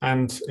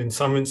 And in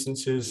some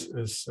instances,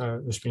 as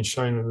has been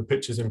shown in the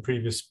pictures in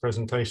previous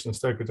presentations,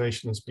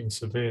 degradation has been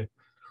severe.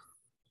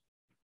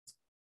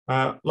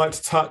 I'd like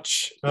to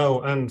touch,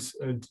 and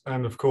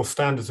of course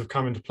standards have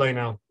come into play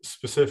now,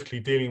 specifically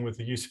dealing with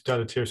the use of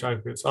deleterious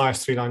aggregates.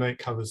 IS 398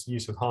 covers the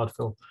use of hard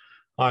fill.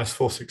 IS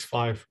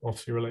 465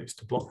 obviously relates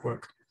to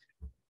blockwork.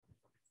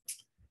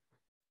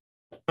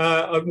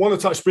 I want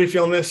to touch briefly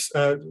on this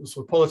sort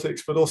of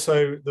politics, but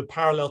also the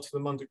parallel to the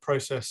Mundic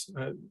process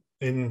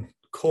in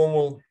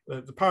Cornwall.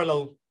 The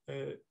parallel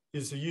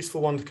is a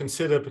useful one to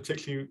consider,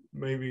 particularly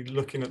maybe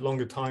looking at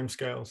longer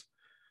timescales.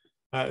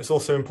 It's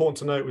also important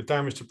to note with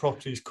damage to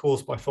properties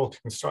caused by faulty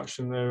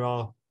construction, there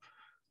are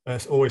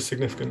always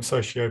significant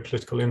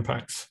socio-political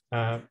impacts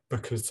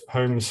because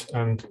homes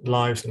and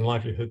lives and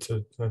livelihoods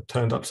are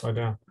turned upside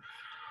down.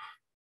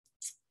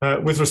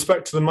 With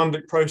respect to the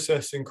Mundic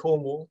process in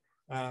Cornwall,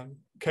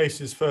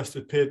 cases first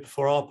appeared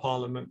before our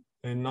Parliament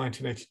in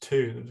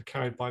 1982 that were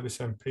carried by this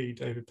MP,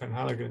 David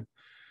Penhaligon,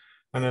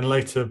 and then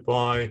later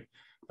by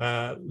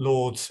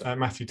Lord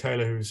Matthew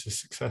Taylor, who was his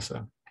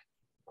successor.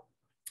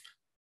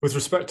 With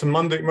respect to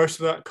Mundic, most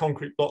of that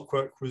concrete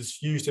blockwork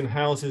was used in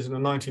houses in the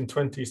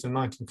 1920s and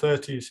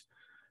 1930s.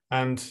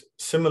 And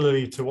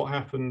similarly to what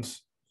happened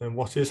and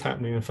what is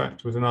happening, in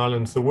fact, within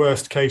Ireland, the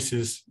worst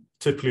cases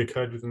typically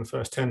occurred within the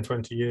first 10,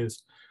 20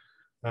 years,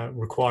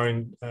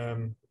 requiring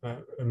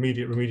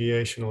immediate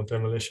remediation or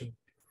demolition.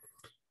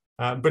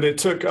 But it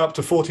took up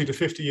to 40 to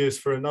 50 years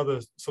for another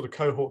sort of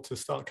cohort to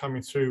start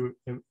coming through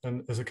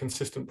as a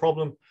consistent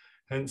problem.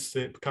 Hence,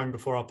 it came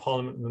before our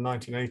Parliament in the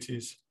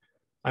 1980s.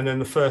 And then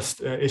the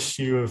first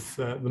issue of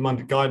the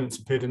Mundic guidance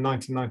appeared in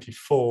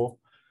 1994.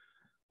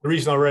 The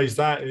reason I raised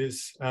that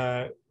is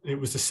it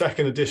was the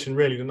second edition,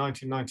 really, the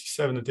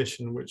 1997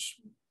 edition, which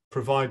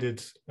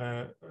provided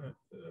a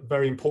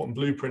very important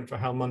blueprint for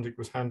how Mundic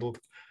was handled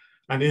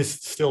and is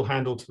still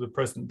handled to the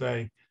present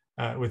day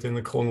within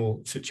the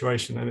Cornwall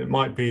situation. And it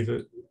might be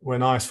that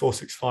when IS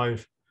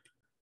 465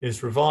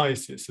 is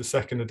revised, it's the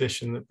second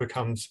edition that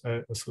becomes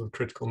a sort of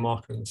critical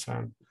marker in the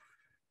sand.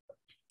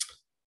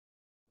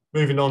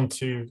 Moving on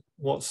to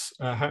what's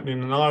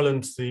happening in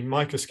Ireland, the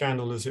mica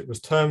scandal, as it was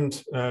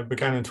termed,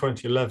 began in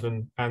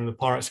 2011, and the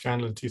pyrite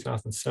scandal in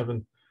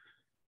 2007.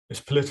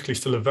 It's politically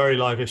still a very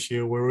live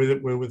issue.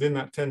 We're within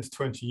that 10 to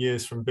 20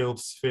 years from build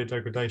to severe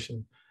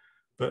degradation.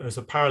 But as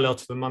a parallel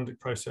to the Mundic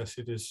process,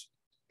 it is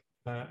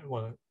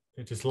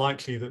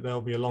likely that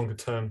there'll be a longer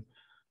term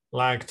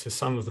lag to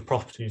some of the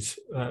properties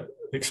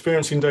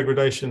experiencing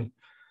degradation.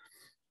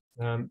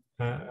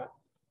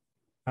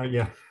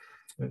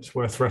 It's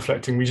worth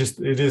reflecting.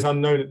 It is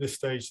unknown at this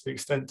stage the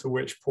extent to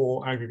which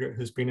poor aggregate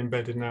has been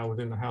embedded now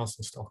within the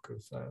housing stock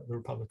of the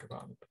Republic of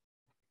Ireland.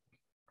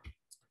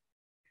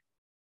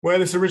 Where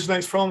this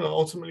originates from,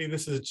 ultimately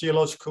this is a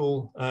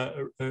geological,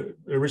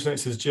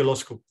 originates as a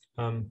geological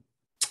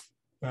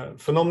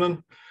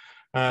phenomenon.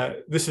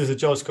 This is a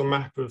geological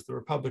map of the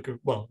Republic of,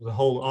 well, the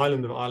whole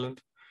island of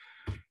Ireland.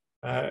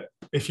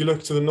 If you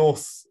look to the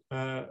north,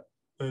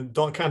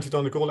 County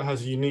Donegal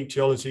has a unique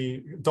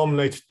geology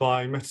dominated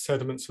by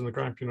metasediments from the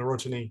Grampian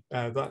orogeny.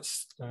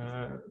 That's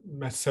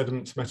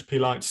metasediments,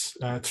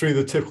 metapelites, through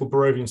the typical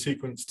Barrovian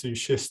sequence to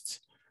schists,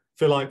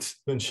 phyllites,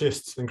 then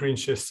schists, then green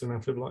schists, and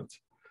amphibolites.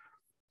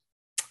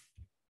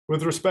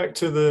 With respect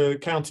to the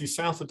county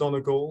south of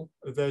Donegal,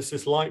 there's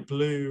this light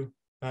blue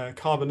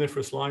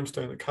carboniferous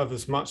limestone that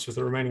covers much of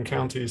the remaining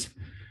counties.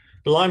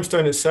 The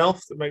limestone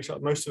itself that makes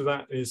up most of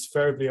that is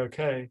variably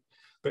okay,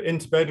 but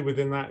embedded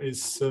within that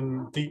is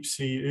some deep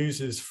sea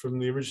oozes from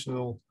the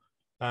original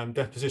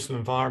depositional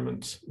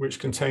environment, which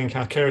contain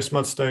calcareous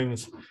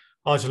mudstones,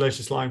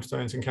 argillaceous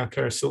limestones, and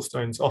calcareous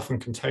siltstones, often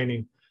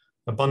containing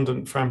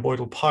abundant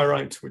framboidal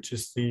pyrite, which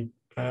is the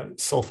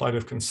sulfide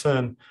of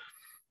concern,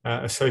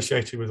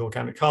 associated with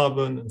organic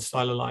carbon and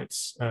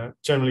stylolites,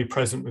 generally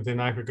present within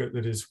aggregate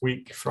that is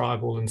weak,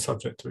 friable, and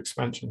subject to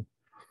expansion.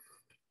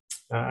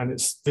 And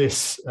it's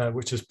this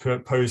which has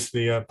posed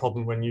the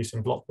problem when used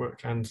in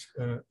blockwork and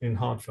in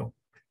hard fill.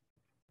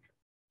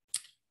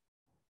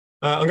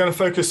 I'm going to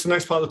focus the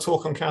next part of the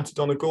talk on County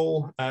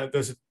Donegal.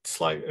 There's a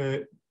slight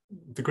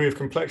degree of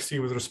complexity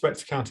with respect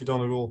to County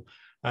Donegal,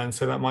 and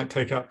so that might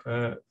take up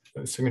a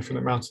significant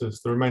amount of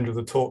the remainder of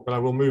the talk, but I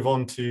will move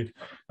on to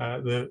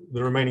the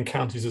remaining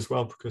counties as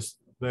well, because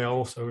they are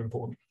also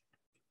important.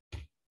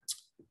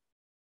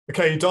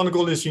 Okay,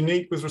 Donegal is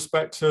unique with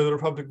respect to the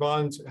Republic of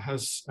Ireland. It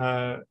has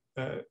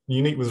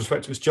unique with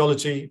respect to its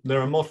geology.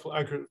 There are multiple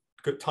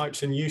aggregate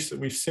types in use that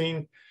we've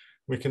seen.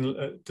 We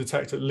can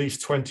detect at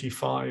least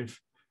 25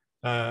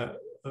 that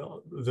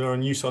are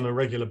in use on a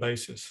regular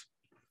basis.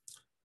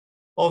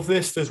 Of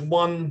this, there's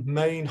one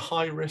main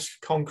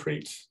high-risk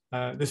concrete.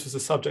 This was the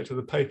subject of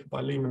the paper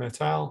by Lehman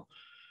et al.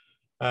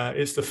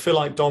 It's the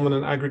phyllite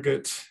dominant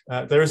aggregate.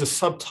 There is a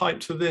subtype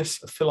to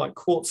this, a phyllite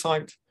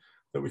quartzite,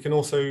 that we can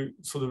also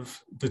sort of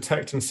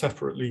detect and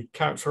separately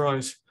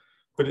characterize,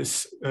 but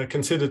it's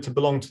considered to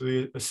belong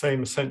to the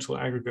same essential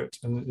aggregate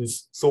and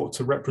is thought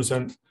to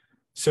represent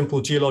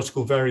simple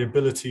geological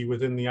variability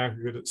within the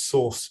aggregate at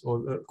source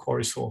or at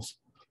quarry source.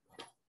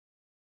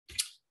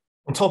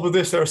 On top of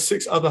this, there are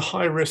 6 other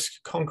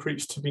high-risk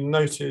concretes to be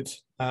noted,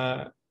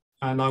 and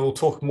I will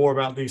talk more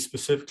about these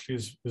specifically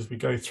as we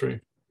go through.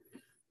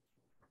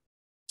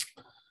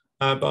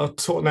 But I'll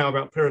talk now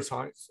about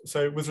pyrrhotite.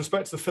 So with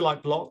respect to the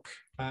phyllite block,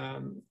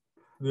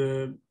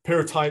 the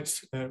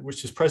pyrrhotite,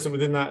 which is present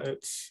within that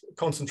at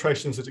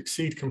concentrations that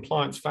exceed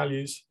compliance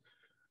values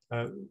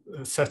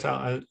set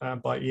out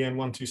by EN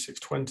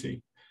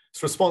 12620.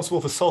 It's responsible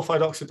for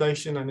sulfide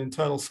oxidation and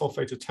internal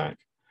sulfate attack.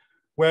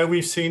 Where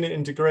we've seen it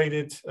in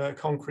degraded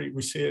concrete,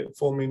 we see it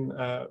forming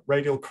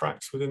radial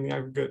cracks within the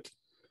aggregate,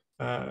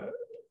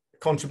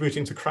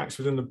 contributing to cracks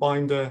within the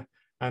binder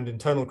and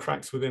internal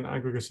cracks within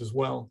aggregates as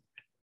well.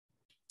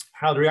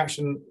 How the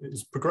reaction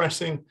is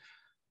progressing: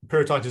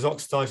 pyrrhotite is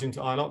oxidizing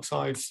to iron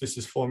oxides. This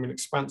is forming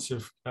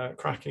expansive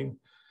cracking.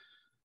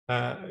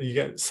 You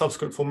get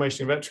subsequent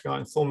formation of etricite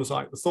and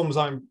thormazite. The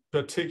thormazite in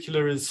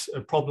particular is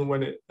a problem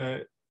when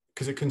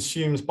because it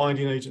consumes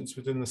binding agents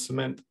within the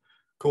cement,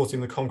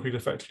 causing the concrete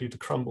effectively to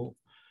crumble.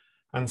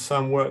 And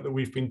some work that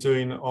we've been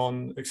doing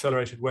on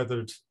accelerated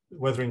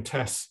weathering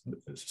tests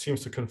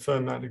seems to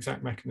confirm that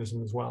exact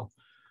mechanism as well,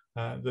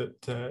 that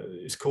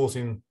is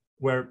causing,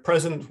 where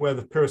present, where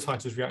the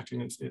pyrrhotite is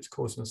reacting, it's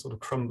causing a sort of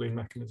crumbling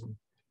mechanism.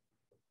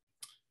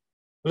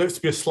 There looks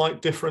to be a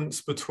slight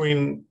difference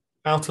between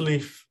outer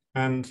leaf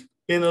and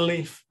inner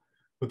leaf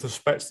with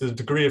respect to the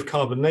degree of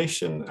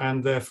carbonation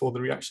and therefore the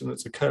reaction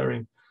that's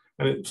occurring.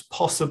 And it's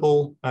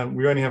possible,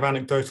 we only have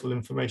anecdotal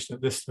information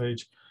at this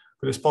stage,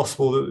 but it's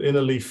possible that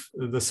inner leaf,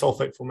 the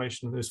sulfate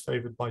formation is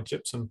favored by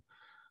gypsum,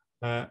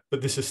 but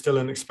this is still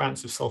an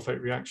expansive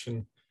sulfate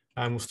reaction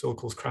and will still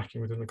cause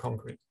cracking within the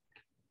concrete.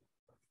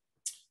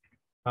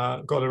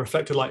 Got a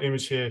reflected light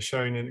image here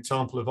showing an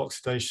example of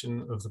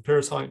oxidation of the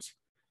pyrrhotite.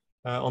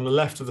 On the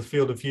left of the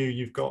field of view,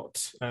 you've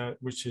got,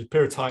 which is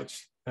pyrrhotite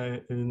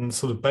in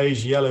sort of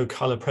beige yellow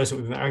color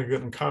present within the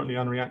aggregate and currently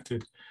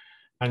unreacted.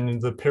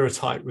 And the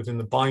pyrrhotite within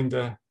the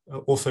binder,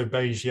 also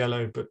beige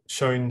yellow, but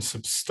showing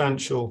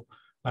substantial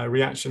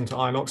reaction to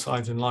iron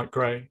oxides in light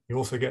gray. You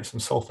also get some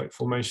sulfate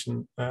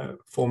formation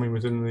forming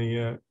within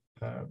the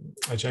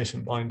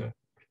adjacent binder.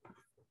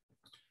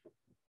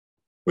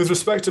 With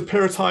respect to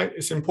pyrrhotite,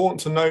 it's important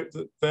to note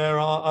that there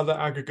are other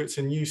aggregates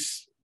in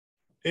use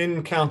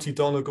in County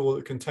Donegal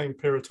that contain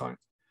pyrrhotite.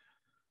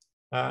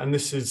 And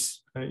this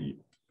is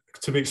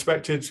to be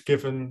expected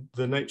given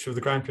the nature of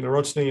the grampian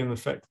orogeny and the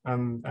effect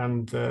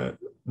and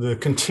the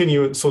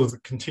continuum, sort of the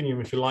continuum,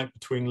 if you like,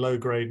 between low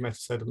grade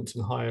metasediments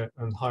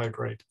and higher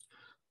grade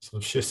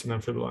sort of schist and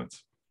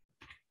amphibolites.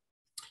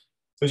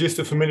 So just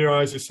to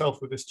familiarize yourself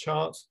with this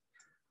chart,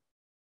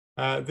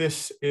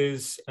 this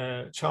is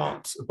a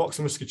chart, a box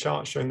and whisker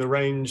chart showing the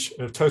range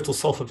of total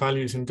sulfur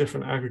values in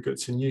different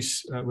aggregates in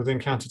use within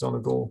County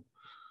Donegal.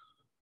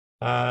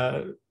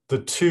 The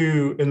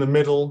two in the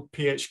middle,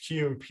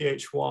 PHQ and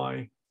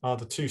PHY, are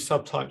the two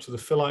subtypes of the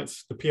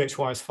phyllites. The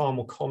PHY is far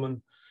more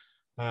common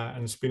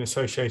and it's been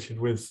associated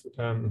with,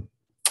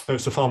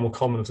 it's the far more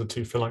common of the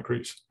two phyllite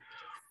groups.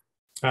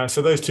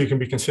 So those two can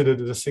be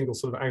considered as a single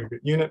sort of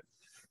aggregate unit.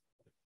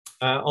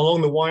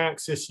 Along the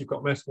y-axis, you've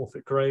got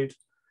metamorphic grade.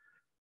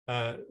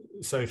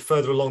 So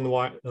further along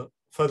the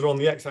further on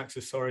the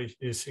x-axis, sorry,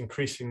 is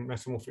increasing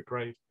metamorphic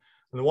grade.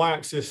 And the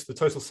y-axis, the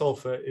total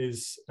sulfur,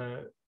 is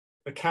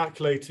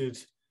calculated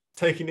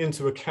taking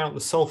into account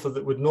the sulfur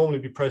that would normally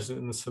be present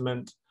in the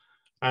cement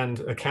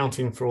and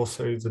accounting for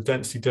also the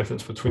density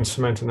difference between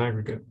cement and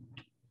aggregate.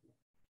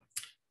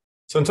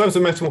 So in terms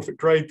of metamorphic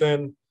grade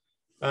then,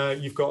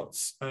 you've got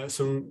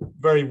some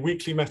very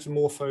weakly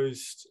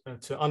metamorphosed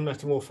to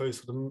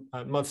unmetamorphosed sort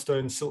of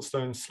mudstones,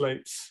 siltstones,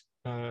 slates,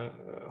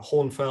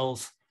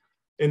 hornfells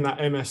in that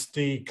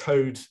MSD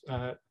code,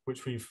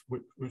 which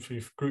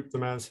we've grouped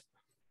them as.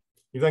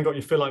 You've then got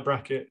your phyllite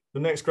bracket. The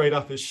next grade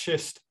up is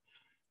schist,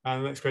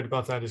 and the next grade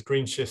above that is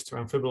green schist to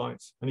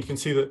amphibolites. And you can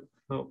see that,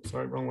 oh,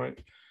 sorry, wrong way.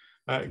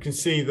 You can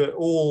see that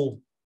all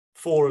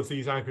four of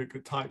these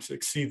aggregate types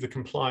exceed the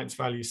compliance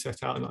value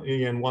set out in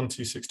EN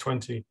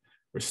 12620,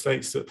 which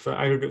states that for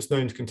aggregates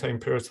known to contain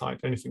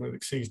pyrrhotite, anything that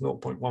exceeds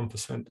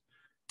 0.1%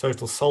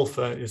 total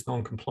sulfur is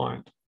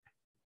non-compliant.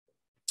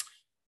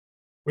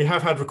 We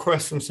have had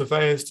requests from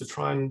surveyors to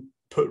try and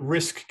put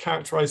risk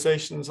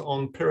characterizations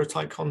on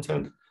pyrrhotite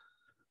content.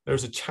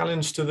 There's a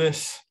challenge to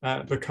this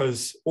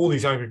because all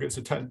these aggregates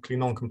are technically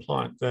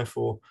non-compliant.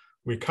 Therefore,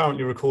 we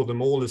currently record them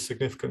all as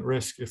significant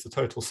risk if the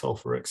total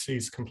sulfur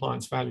exceeds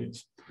compliance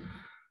values.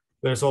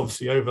 There's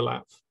obviously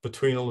overlap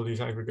between all of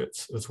these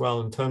aggregates as well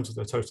in terms of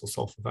their total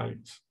sulfur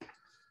values.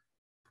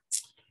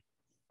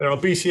 There are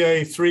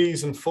BCA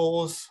 3s and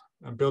 4s.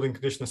 building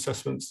condition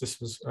assessments. This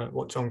was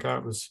what John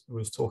Garrett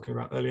was talking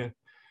about earlier,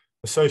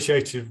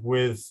 associated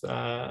with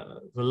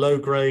the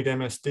low-grade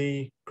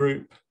MSD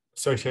group,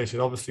 associated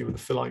obviously with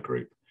the phyllite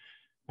group,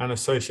 and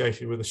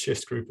associated with the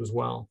schist group as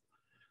well.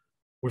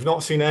 We've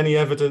not seen any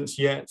evidence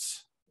yet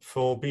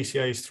for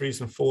BCAs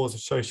 3s and 4s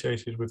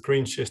associated with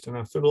green schist and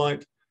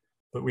amphibolite,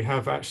 but we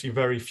have actually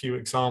very few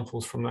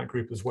examples from that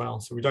group as well.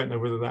 So we don't know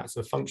whether that's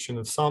a function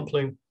of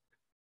sampling,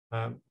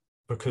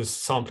 because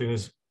sampling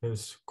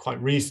has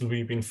quite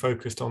reasonably been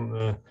focused on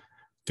the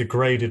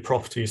degraded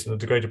properties, and the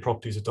degraded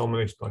properties are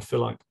dominated by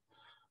phyllite,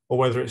 or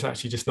whether it's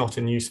actually just not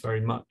in use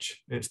very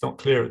much. It's not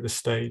clear at this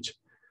stage.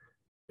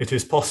 It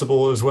is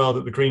possible as well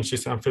that the green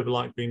schist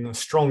amphibolite being a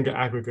stronger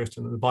aggregate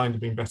and the binder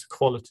being better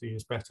quality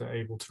is better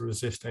able to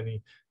resist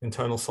any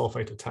internal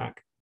sulfate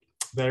attack.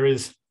 There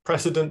is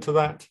precedent to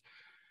that.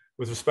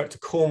 With respect to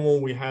Cornwall,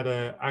 we had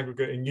an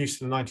aggregate in use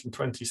in the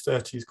 1920s,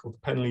 30s called the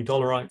Penley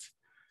dolerite,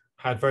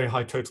 had very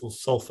high total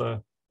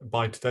sulfur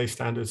by today's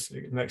standards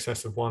in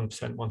excess of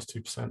 1%, 1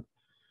 to 2%,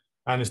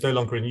 and is no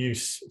longer in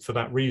use for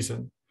that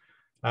reason.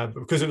 But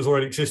because it was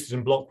already existed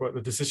in block work,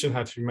 the decision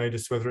had to be made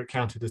as to whether it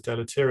counted as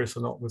deleterious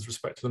or not with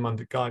respect to the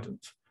Mundic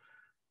guidance.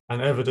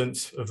 And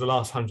evidence of the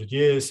last 100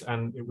 years,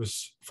 and it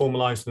was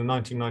formalized in the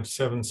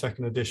 1997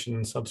 second edition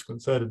and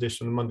subsequent third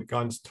edition of the Mundic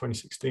guidance in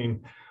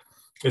 2016,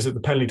 is that the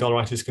Penley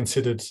dolerite is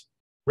considered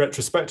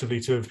retrospectively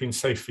to have been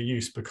safe for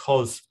use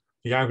because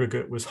the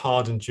aggregate was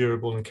hard and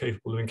durable and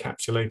capable of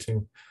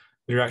encapsulating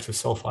the reactive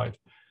sulfide.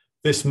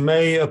 This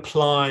may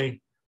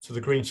apply to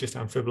the green schist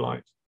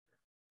amphibolite,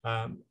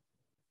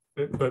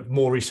 but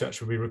more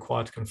research will be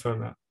required to confirm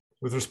that.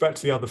 With respect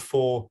to the other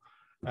four,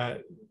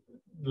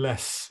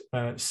 less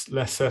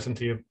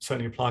certainty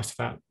certainly applies to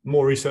that.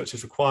 More research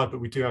is required,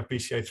 but we do have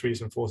BCA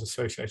 3s and 4s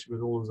associated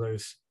with all of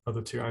those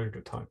other two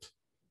aggregate types.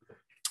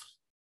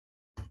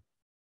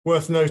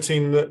 Worth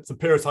noting that the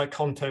pyrrhotite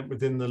content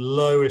within the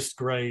lowest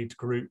grade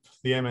group,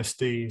 the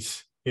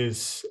MSDs,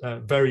 is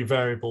very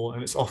variable,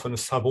 and it's often a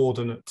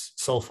subordinate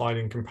sulfide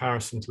in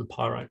comparison to the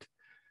pyrite.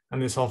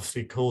 And this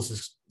obviously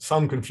causes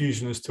some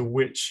confusion as to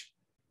which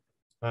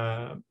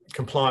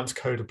compliance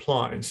code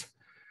applies.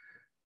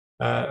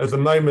 At the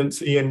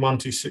moment, EN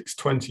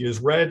 12620 as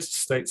read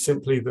states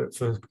simply that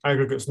for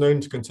aggregates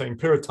known to contain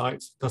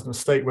pyrrhotite, doesn't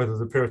state whether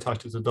the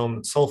pyrrhotite is a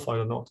dominant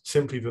sulfide or not,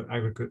 simply that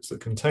aggregates that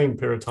contain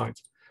pyrrhotite,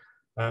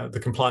 the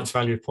compliance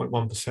value of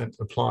 0.1%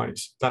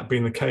 applies. That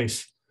being the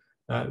case,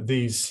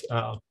 these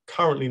are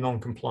currently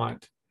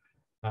non-compliant,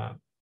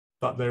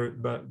 but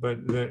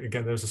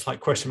again, there's a slight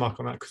question mark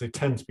on that because they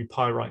tend to be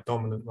pyrite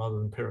dominant rather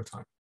than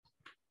pyrrhotite.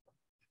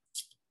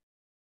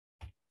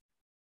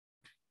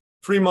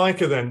 Free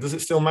mica then, does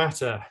it still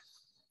matter?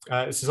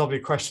 This is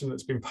obviously a question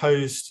that's been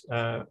posed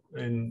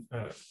in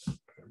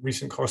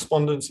recent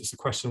correspondence. It's a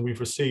question we've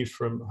received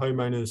from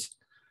homeowners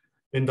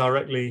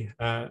indirectly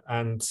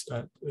and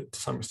to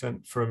some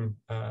extent from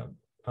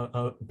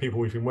people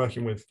we've been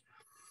working with.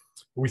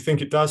 We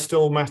think it does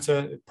still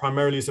matter,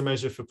 primarily as a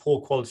measure for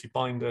poor quality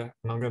binder,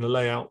 and I'm going to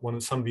lay out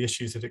some of the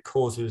issues that it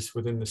causes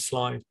within this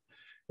slide.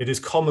 It is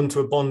common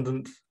to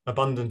abundant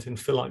in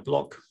phyllite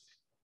block.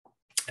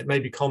 It may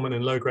be common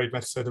in low-grade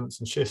metasediments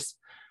and schists,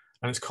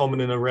 and it's common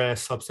in a rare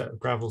subset of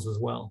gravels as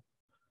well.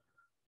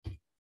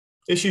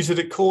 Issues that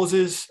it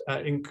causes,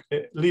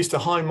 it leads to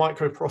high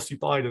microporosity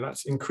binder.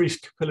 That's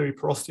increased capillary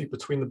porosity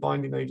between the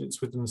binding agents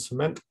within the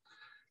cement,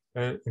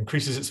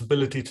 increases its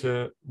ability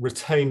to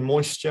retain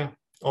moisture.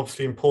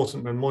 Obviously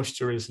important when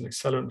moisture is an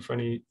accelerant for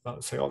any,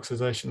 let's say,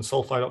 oxidation,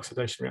 sulfide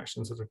oxidation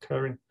reactions that are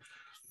occurring.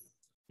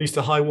 Leads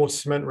to high water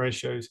cement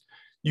ratios.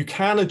 You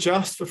can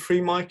adjust for free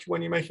mica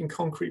when you're making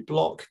concrete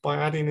block by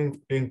adding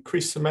in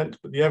increased cement,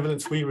 but the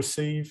evidence we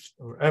received,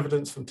 or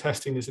evidence from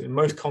testing, is that in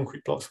most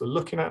concrete blocks we're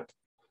looking at,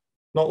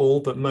 not all,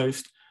 but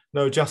most,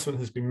 no adjustment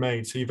has been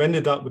made. So you've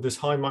ended up with this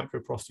high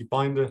microporosity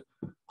binder,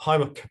 high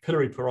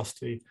capillary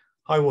porosity,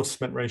 high water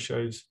cement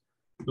ratios,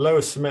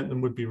 lower cement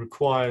than would be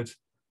required,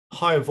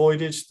 higher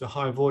voidage. The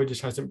higher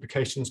voidage has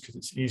implications because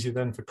it's easier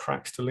then for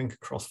cracks to link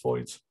across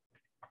voids.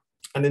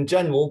 And in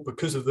general,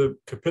 because of the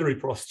capillary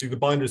porosity, the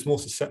binder is more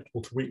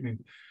susceptible to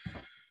weakening.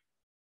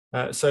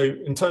 And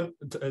susceptible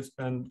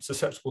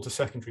to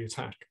secondary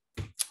attack.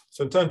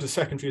 So in terms of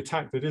secondary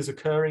attack that is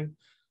occurring,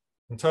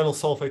 internal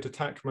sulfate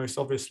attack most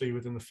obviously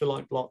within the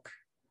phyllite block.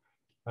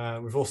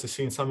 We've also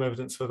seen some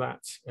evidence for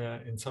that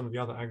in some of the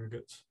other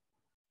aggregates.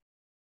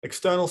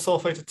 External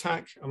sulfate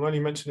attack, I'm only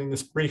mentioning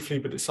this briefly,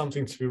 but it's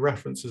something to be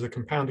referenced as a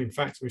compounding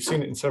factor. We've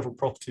seen it in several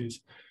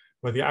properties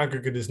where the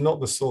aggregate is not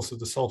the source of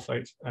the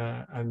sulfate,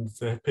 and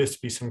there appears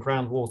to be some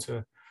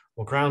groundwater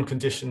or ground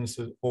conditions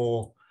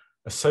or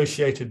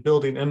associated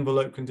building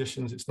envelope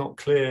conditions. It's not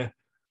clear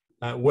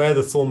where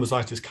the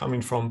thormosite is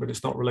coming from, but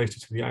it's not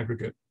related to the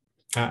aggregate.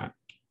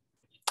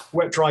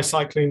 Wet-dry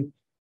cycling,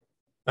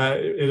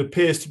 it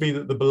appears to be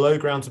that the below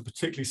grounds are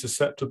particularly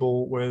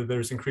susceptible where there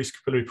is increased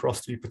capillary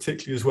porosity,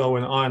 particularly as well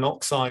when iron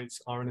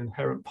oxides are an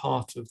inherent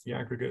part of the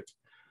aggregate.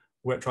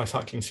 Wet-dry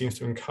cycling seems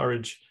to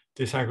encourage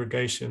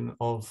disaggregation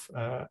of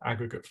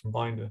aggregate from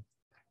binder.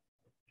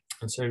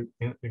 And so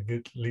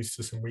it leads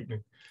to some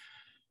weakening.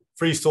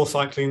 Freeze-thaw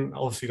cycling,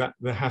 obviously that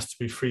there has to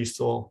be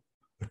freeze-thaw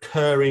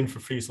occurring for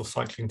freeze-thaw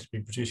cycling to be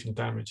producing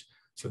damage.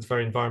 So it's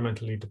very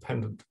environmentally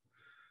dependent.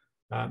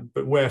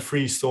 But where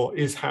freeze-thaw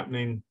is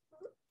happening,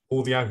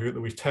 all the aggregate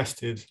that we've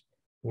tested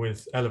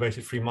with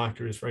elevated free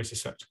mica is very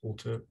susceptible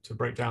to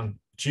break down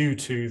due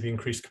to the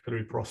increased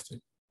capillary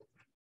porosity.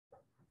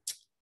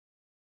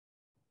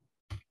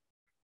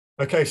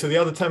 Okay, so the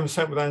other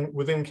 10%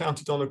 within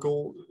County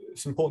Donegal,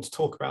 it's important to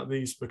talk about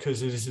these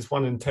because this is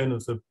 1 in 10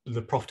 of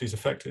the properties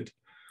affected.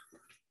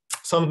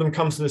 Some of them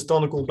come from this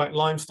Donegal black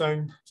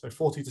limestone, so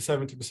 40 to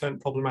 70%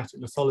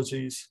 problematic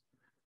lithologies.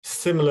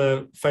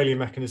 Similar failure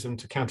mechanism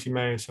to County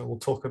Mayo, so we'll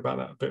talk about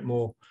that a bit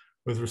more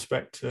with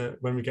respect to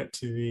when we get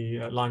to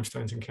the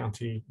limestones in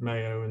County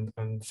Mayo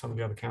and some of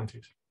the other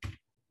counties.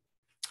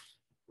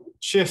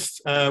 Schist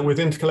with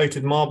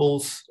intercalated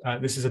marbles.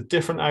 This is a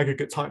different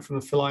aggregate type from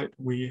the phyllite.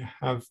 We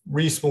have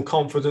reasonable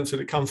confidence that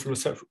it comes from a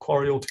separate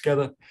quarry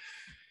altogether,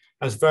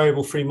 has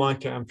variable free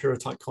mica and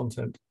pyrrhotite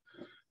content.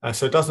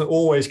 So it doesn't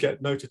always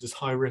get noted as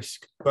high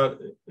risk,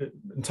 but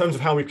in terms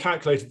of how we've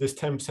calculated this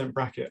 10%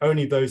 bracket,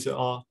 only those that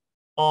are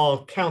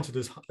counted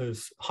as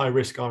high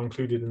risk are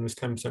included in this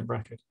 10%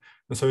 bracket.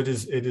 And so it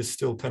is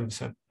still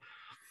 10%.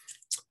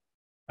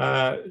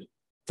 The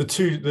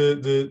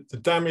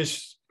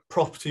damaged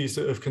properties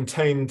that have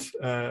contained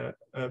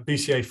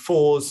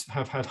BCA4s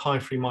have had high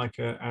free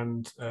mica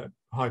and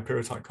high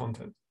pyrrhotite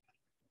content.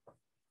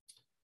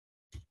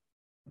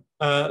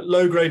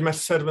 Low-grade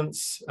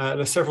metasediments,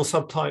 there's several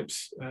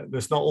subtypes.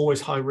 There's not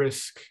always high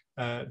risk,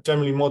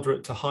 generally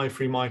moderate to high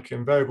free mica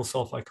and variable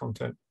sulfide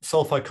content.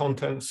 Sulfide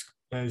contents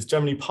is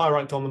generally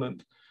pyrite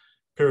dominant,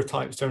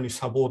 pyrrhotite is generally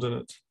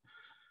subordinate.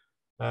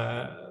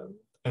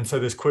 And so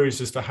there's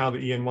queries as to how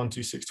the EN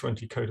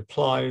 12620 code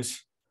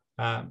applies.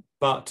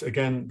 But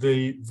again,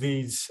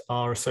 these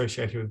are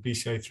associated with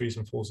BCA 3s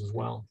and 4s as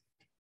well.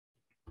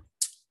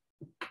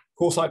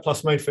 Quartzite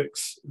plus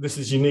mafics, this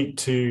is unique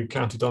to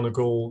County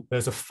Donegal.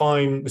 There's a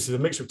fine, this is a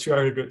mixture of two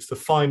aggregates. The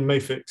fine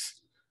mafics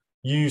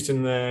used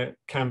in there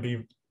can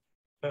be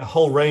a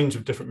whole range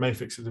of different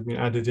mafics that have been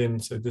added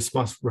in. So this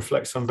must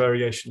reflect some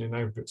variation in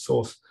aggregate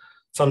source.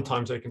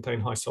 Sometimes they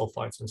contain high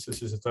sulfides, and so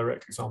this is a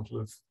direct example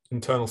of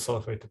internal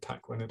sulfate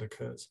attack when it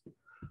occurs.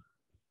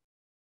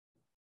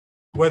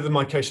 Weathered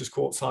micaceous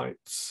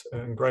quartzites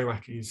and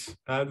greywackies.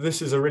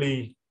 This is a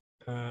really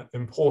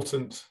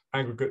important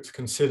aggregate to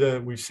consider.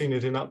 We've seen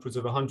it in upwards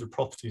of 100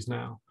 properties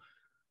now.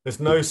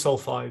 There's no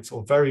sulfides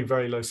or very,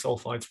 very low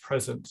sulfides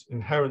present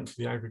inherent to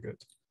the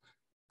aggregate.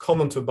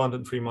 Common to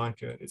abundant free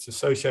mica, it's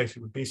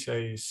associated with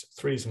BCAs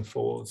 3s and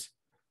 4s,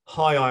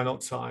 high iron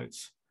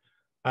oxides.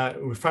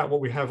 In fact,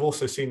 what we have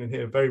also seen in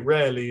here very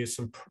rarely is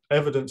some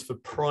evidence for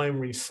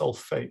primary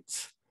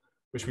sulfates,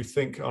 which we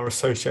think are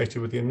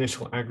associated with the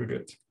initial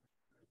aggregate.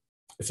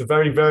 It's a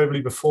very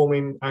variably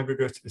performing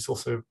aggregate. It's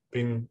also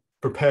been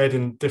prepared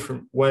in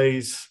different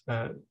ways.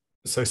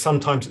 So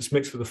sometimes it's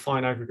mixed with a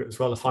fine aggregate as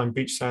well, a fine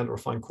beach sand or a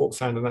fine quartz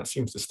sand, and that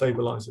seems to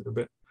stabilize it a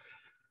bit.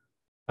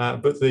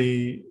 But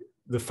the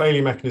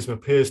failure mechanism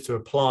appears to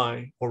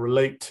apply or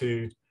relate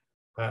to,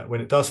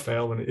 when it does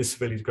fail, when it is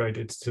severely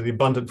degraded, to the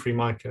abundant free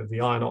mica,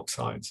 the iron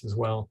oxides as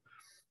well.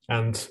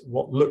 And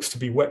what looks to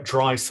be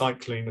wet-dry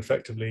cycling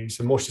effectively,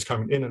 so moisture's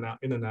coming in and out,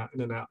 in and out,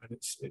 in and out, and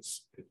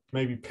it's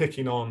maybe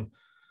picking on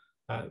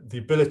the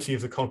ability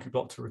of the concrete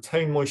block to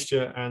retain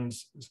moisture and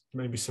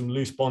maybe some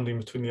loose bonding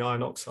between the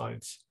iron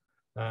oxides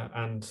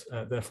and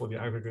therefore the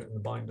aggregate and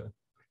the binder.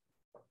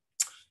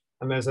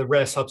 And there's a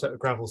rare subset of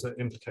gravels that are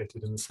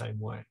implicated in the same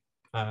way.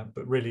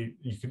 But really,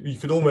 you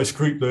could almost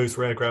group those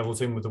rare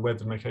gravels in with the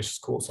weathered micaceous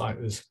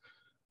quartzite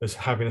as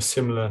having a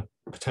similar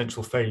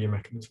potential failure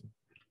mechanism.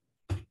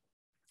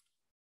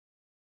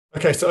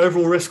 Okay, so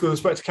overall risk with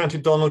respect to County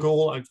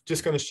Donegal, I'm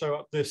just going to show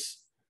up this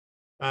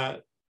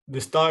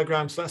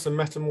diagram. So that's a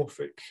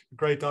metamorphic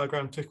grade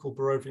diagram, typical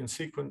Barrovian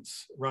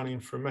sequence, running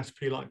from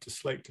metapelite to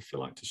slate to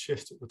phyllite to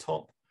schist at the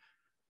top.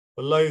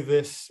 Below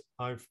this,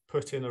 I've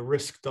put in a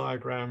risk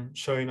diagram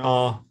showing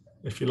our,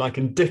 if you like,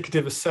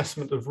 indicative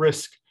assessment of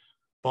risk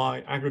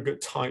by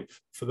aggregate type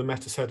for the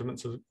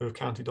metasediments of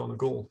County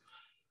Donegal.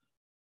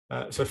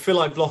 So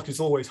phyllite block is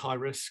always high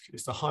risk.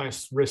 It's the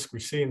highest risk we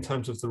see in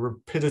terms of the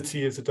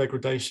rapidity of the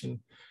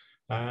degradation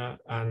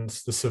and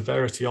the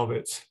severity of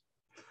it.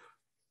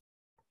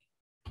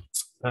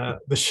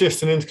 The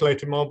schist and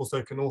intercalated marbles,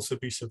 though, can also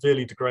be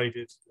severely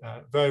degraded,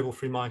 variable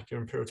free mica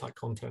and pyrrhotite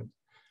content.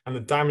 And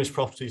the damaged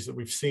properties that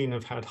we've seen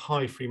have had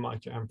high free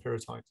mica and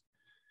pyrrhotite.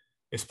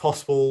 It's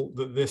possible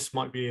that this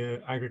might be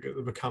an aggregate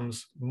that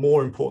becomes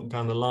more important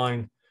down the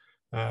line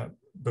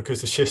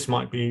because the schist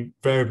might be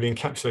variably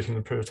encapsulating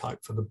the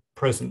pyrrhotite for the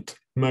present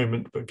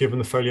moment, but given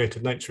the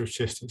foliated nature of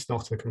schist, it's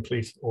not a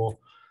complete or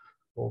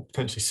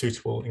potentially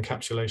suitable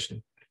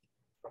encapsulation.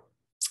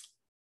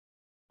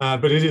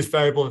 But it is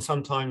variable, and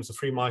sometimes the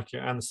free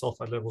mica and the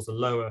sulfide levels are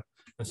lower,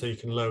 and so you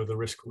can lower the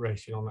risk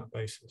rating on that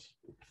basis.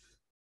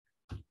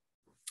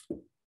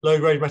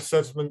 Low-grade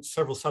metasediments,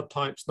 several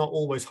subtypes, not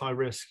always high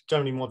risk,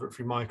 generally moderate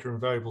free mica and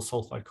variable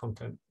sulfide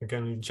content,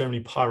 again,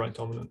 generally pyrite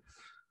dominant.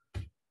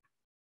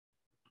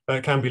 but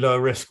it can be lower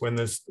risk when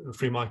there's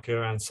free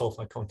mica and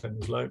sulfide content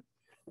is low.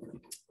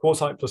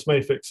 Quartzite plus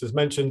matrix, as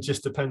mentioned,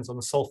 just depends on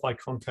the sulfide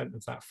content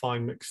of that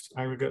fine mixed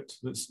aggregate,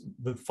 that's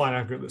the fine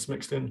aggregate that's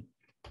mixed in.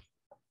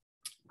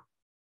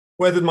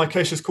 Where the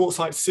micaceous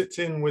quartzite sits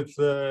in with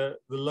the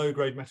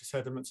low-grade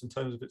metasediments in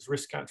terms of its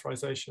risk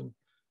characterization,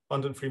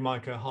 abundant free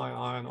mica, high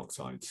iron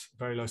oxides,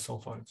 very low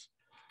sulfides,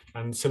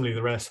 and similarly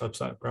the rare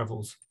substrate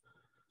gravels.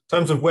 In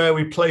terms of where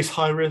we place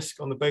high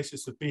risk on the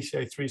basis of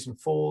BCA 3s and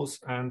 4s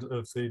and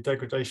of the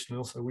degradation,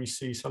 also we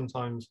see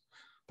sometimes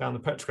down the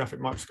petrographic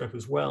microscope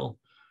as well,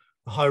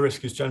 the high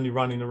risk is generally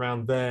running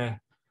around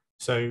there.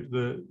 So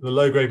the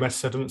low-grade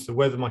metasediments, the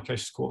weathered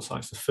micaceous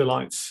quartzites, the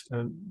phyllites,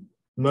 and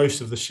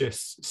most of the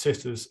schists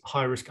sit as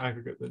high-risk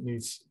aggregate that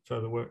needs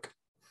further work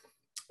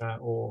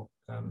or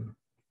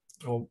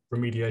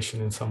remediation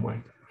in some way.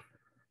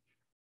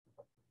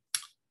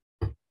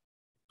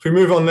 If we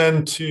move on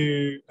then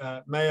to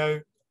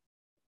Mayo,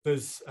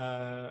 there's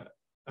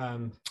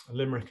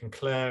Limerick and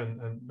Clare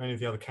and many of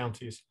the other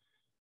counties.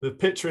 The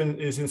picture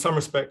is in some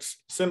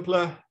respects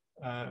simpler.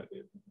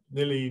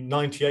 Nearly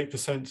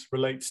 98%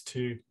 relates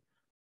to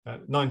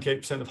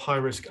 98% of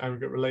high-risk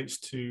aggregate relates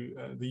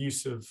to the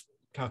use of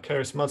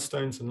calcareous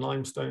mudstones and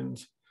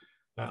limestones,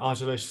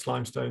 argillaceous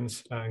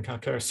limestones and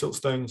calcareous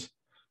siltstones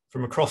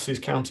from across these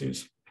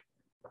counties.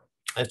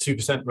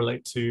 2%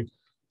 relate to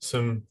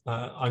some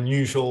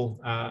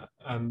unusual,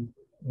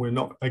 we're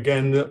not,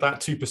 again, that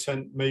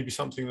 2% may be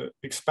something that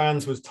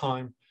expands with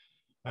time.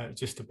 It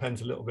just depends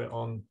a little bit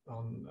on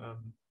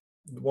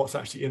what's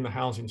actually in the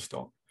housing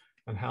stock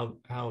and how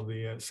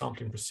the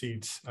sampling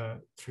proceeds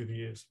through the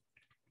years.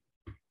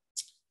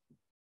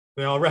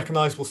 There are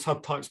recognizable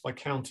subtypes by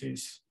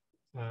counties,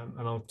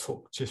 and I'll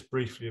talk just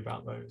briefly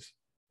about those.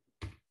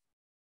 In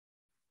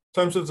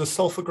terms of the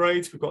sulfur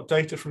grades, we've got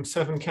data from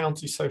 7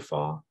 counties so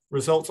far.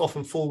 Results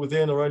often fall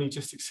within or only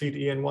just exceed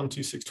EN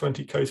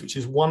 12620 codes, which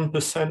is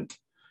 1%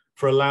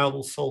 for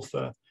allowable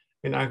sulfur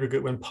in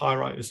aggregate when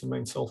pyrite is the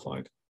main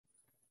sulfide.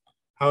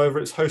 However,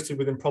 it's hosted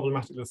within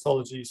problematic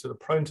lithologies that are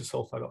prone to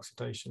sulfide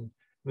oxidation.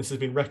 This has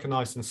been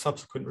recognized in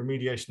subsequent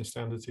remediation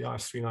standards, the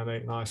IS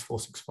 398 and IS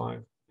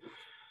 465.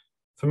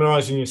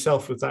 Familiarizing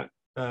yourself with that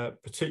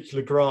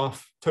particular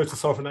graph, total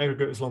sulfur and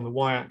aggregate is along the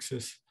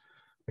y-axis.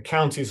 The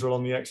counties are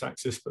along the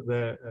x-axis, but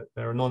they're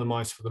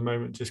anonymized for the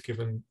moment, just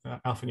given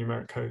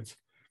alphanumeric codes.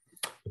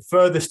 The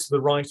furthest to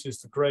the right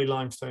is the grey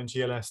limestone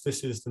GLS.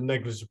 This is the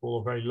negligible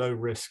or very low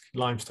risk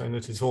limestone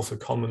that is also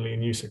commonly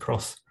in use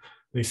across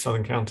these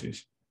southern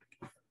counties.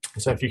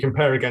 So if you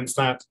compare against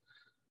that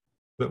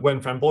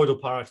when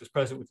framboidal pyrite is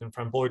present within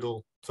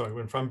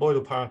when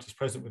framboidal pyrite is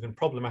present within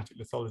problematic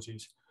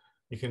lithologies,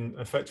 you can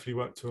effectively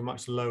work to a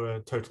much lower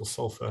total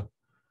sulfur,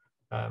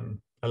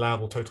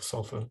 allowable total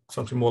sulfur,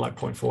 something more like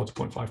 0.4 to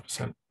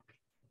 0.5%.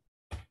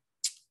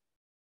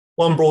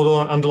 One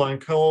broad underlying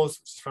cause,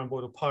 which is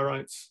framboidal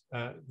pyrites.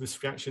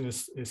 This reaction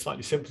is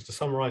slightly simpler to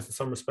summarize in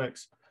some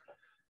respects.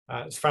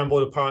 It's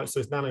framboidal pyrites,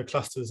 those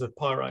nanoclusters of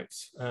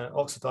pyrites,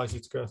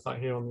 oxidizes to goethite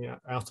here on the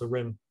outer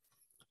rim.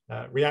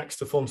 Reacts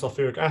to form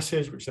sulfuric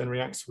acid, which then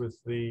reacts with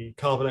the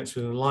carbonates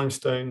within the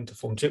limestone to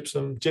form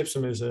gypsum.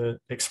 Gypsum is an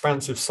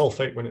expansive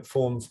sulfate when it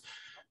forms,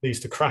 leads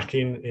to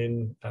cracking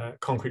in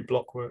concrete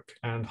blockwork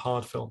and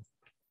hard fill.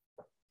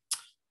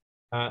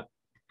 And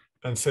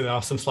so there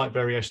are some slight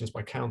variations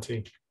by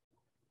county.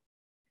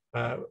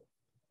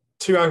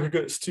 2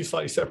 aggregates, 2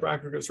 slightly separate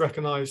aggregates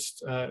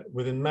recognized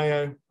within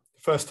Mayo.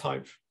 First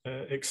type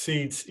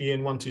exceeds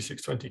EN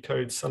 12620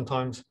 codes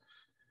sometimes.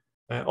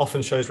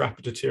 Often shows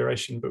rapid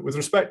deterioration, but with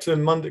respect to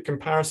Mundic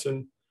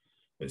comparison,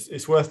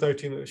 it's worth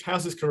noting that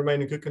houses can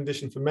remain in good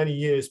condition for many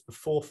years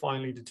before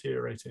finally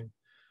deteriorating.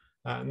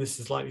 And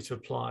this is likely to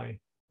apply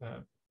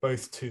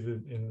both to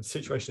the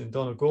situation in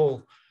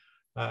Donegal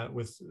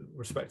with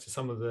respect to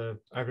some of the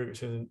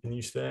aggregates in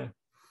use there,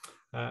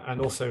 and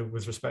also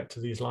with respect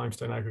to these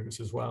limestone aggregates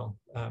as well.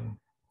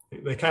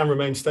 They can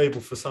remain stable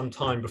for some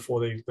time before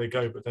they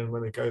go, but then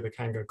when they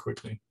can go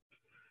quickly.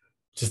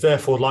 Which is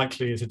therefore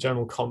likely, as a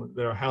general comment,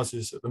 there are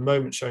houses at the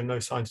moment showing no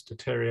signs of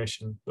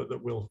deterioration, but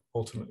that will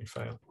ultimately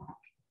fail.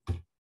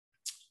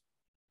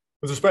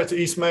 With respect to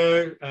East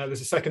Mayo,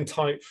 there's a second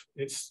type.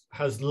 It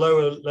has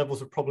lower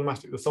levels of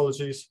problematic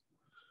lithologies.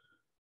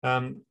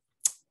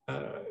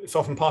 It's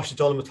often partially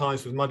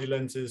dolomitized with muddy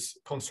lenses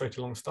concentrated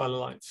along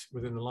stylolites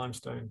within the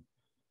limestone.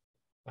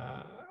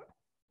 I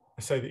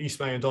say that East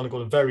Mayo and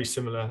Donegal are very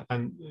similar,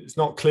 and it's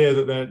not clear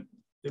that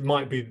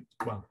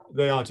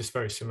they are just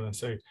very similar.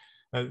 So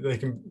they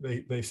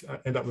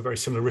end up with very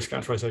similar risk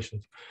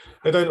characterizations.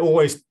 They don't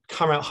always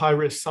come out high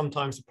risk.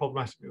 Sometimes the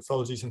problematic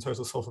lithologies and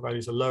total sulfur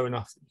values are low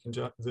enough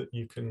that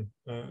you can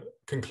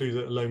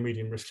conclude a low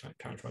medium risk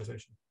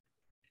characterization.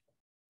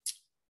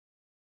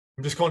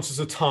 I'm just conscious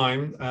of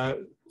time,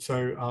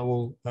 so I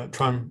will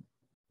try and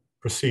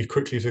proceed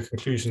quickly to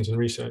conclusions and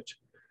research.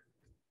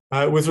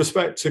 With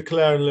respect to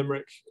Clare and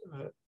Limerick,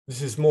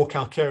 this is more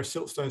calcareous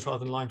siltstones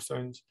rather than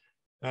limestones.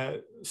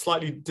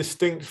 Slightly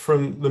distinct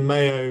from the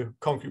Mayo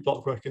concrete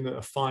blockwork in that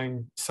a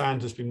fine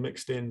sand has been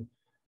mixed in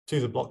to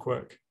the block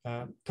work.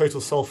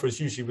 Total sulfur is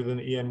usually within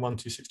the EN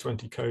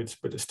 12620 codes,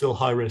 but it's still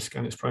high risk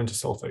and it's prone to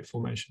sulfate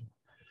formation.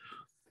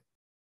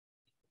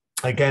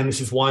 Again,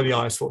 this is why the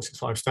IS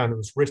 465 standard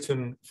was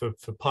written for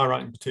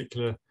pyrite in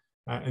particular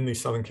in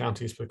these southern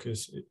counties,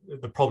 because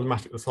the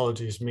problematic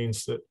lithologies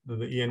means that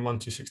the EN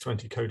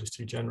 12620 code is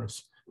too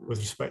generous with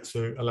respect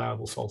to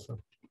allowable sulfur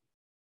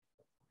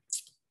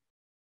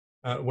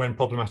when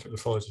problematic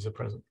lithologies are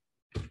present.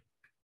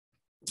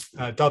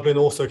 Dublin,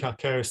 also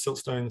calcareous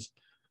siltstones.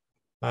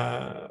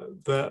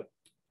 The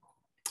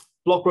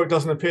block work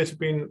doesn't appear to have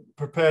been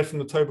prepared from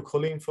the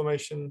Toba-Colleen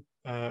formation,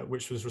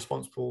 which was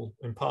responsible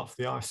in part for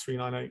the IS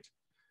 398.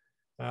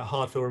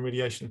 Hard fill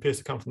remediation appears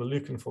to come from the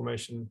Lucan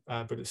formation,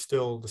 but it's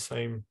still the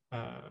same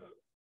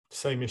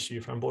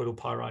issue, rhomboidal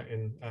pyrite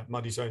in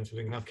muddy zones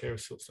within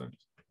calcareous siltstones.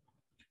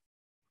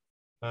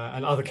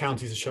 And other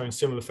counties are showing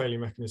similar failure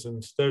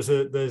mechanisms. There's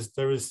this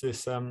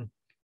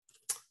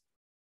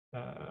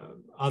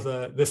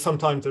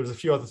sometimes there's a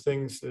few other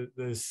things.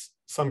 There's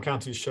some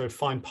counties show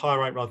fine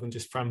pyrite rather than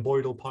just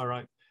rhomboidal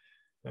pyrite.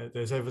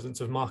 There's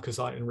evidence of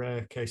markazite in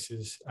rare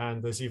cases,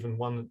 and there's even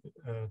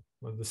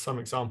there's some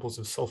examples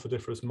of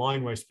sulfuriferous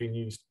mine waste being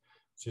used,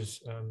 which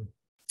is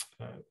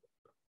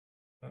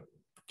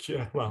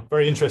well,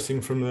 very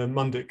interesting from the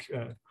Mundic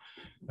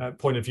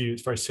point of view.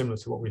 It's very similar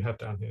to what we have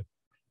down here.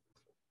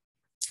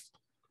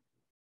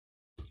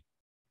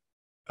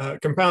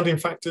 Compounding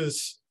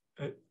factors.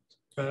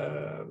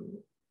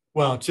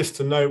 Well, just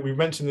to note, we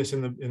mentioned this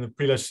in the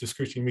pre-legislative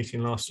scrutiny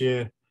meeting last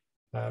year,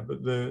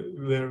 but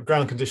the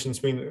ground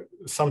conditions mean that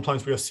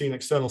sometimes we are seeing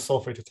external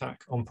sulfate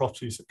attack on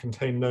properties that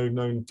contain no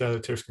known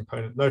deleterious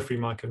component, no free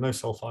mica, no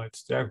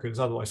sulfides. The aggregate is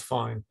otherwise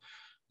fine,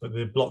 but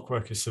the block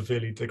work is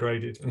severely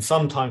degraded. And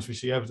sometimes we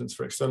see evidence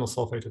for external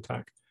sulfate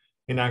attack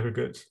in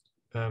aggregate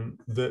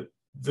that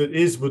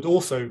would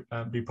also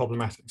be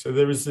problematic. So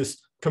there is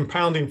this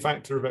compounding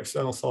factor of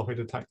external sulfate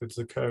attack that is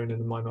occurring in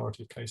the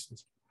minority of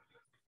cases.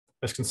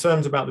 There's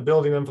concerns about the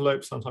building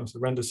envelope. Sometimes the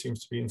render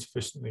seems to be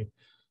insufficiently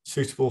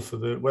suitable for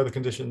the weather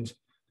conditions.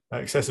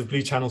 Excessive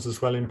bleed channels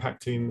as well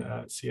impacting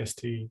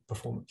CST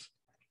performance.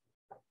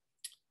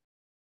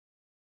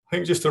 I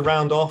think just to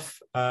round off,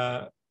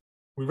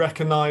 we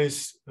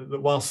recognize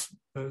that whilst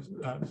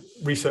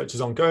research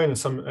is ongoing and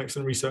some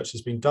excellent research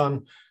has been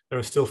done, there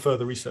is still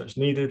further research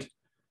needed.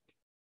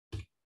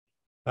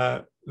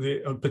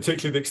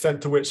 Particularly the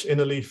extent to which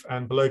inner leaf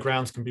and below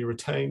grounds can be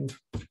retained,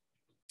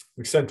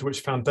 the extent to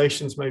which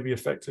foundations may be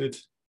affected,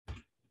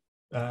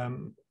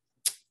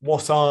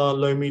 what are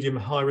low, medium,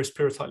 and high risk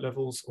pyrrhotite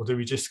levels, or do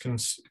we just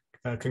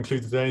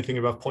conclude that anything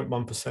above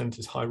 0.1%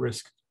 is high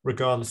risk,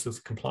 regardless of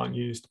the compliant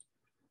used?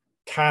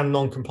 Can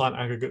non-compliant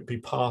aggregate be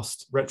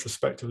passed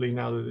retrospectively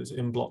now that it's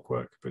in block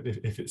work, but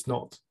if it's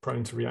not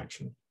prone to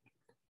reaction?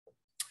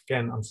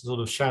 Again, I'm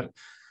sort of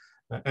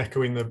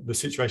echoing the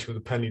situation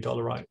with the penny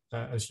dolerite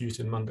as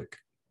used in Mundic.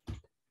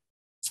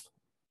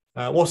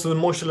 What are the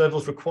moisture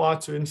levels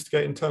required to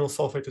instigate internal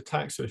sulfate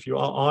attack? So if you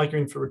are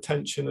arguing for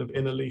retention of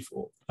inner leaf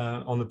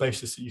on the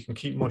basis that you can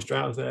keep moisture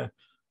out of there,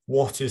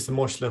 what is the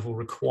moisture level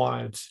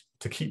required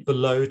to keep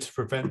below to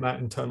prevent that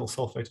internal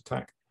sulfate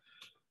attack?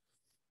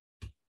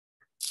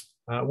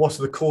 What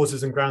are the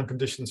causes and ground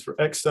conditions for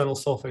external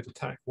sulfate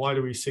attack? Why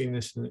do we see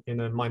this in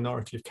a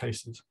minority of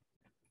cases?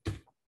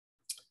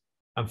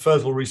 And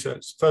further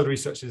research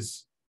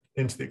is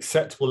into the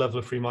acceptable level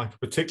of free mica,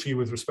 particularly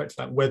with respect to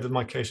that weathered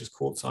micaceous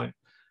quartzite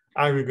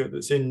aggregate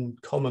that's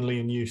commonly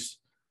in use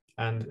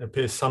and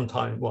appears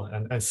sometimes, well,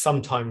 and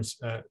sometimes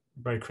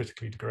very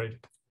critically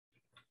degraded.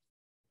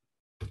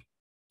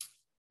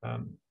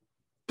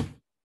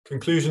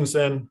 Conclusions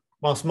then,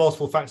 whilst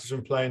multiple factors are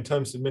in play in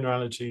terms of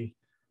mineralogy,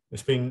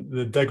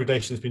 the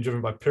degradation has been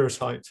driven by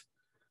pyrrhotite,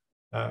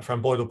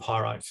 rhomboidal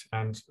pyrite,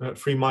 and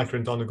free mica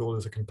in Donegal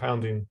is a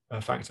compounding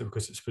factor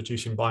because it's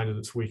producing binder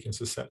that's weak and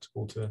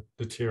susceptible to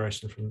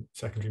deterioration from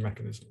secondary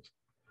mechanisms.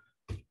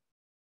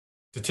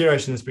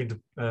 Deterioration has been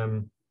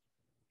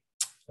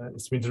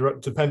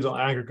dependent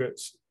on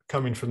aggregates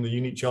coming from the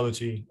unique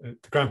geology, the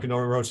Grampian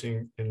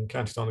erosion in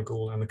County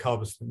Donegal and the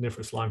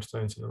carboniferous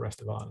limestones in the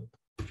rest of Ireland.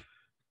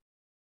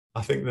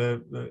 I think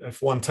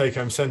if one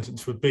take-home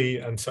sentence would be,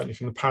 and certainly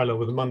from the parallel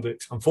with the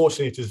Mundics,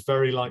 unfortunately, it is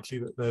very likely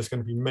that there's going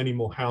to be many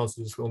more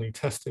houses will need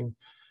testing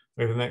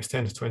over the next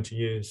 10 to 20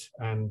 years.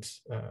 And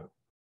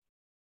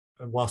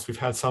whilst we've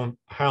had some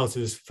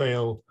houses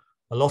fail,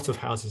 a lot of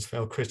houses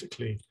fail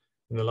critically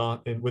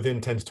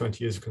within 10 to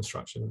 20 years of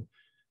construction,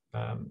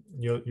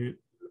 you're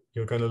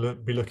going to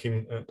be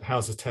looking at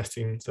houses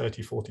testing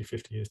 30, 40,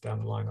 50 years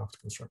down the line after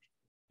construction.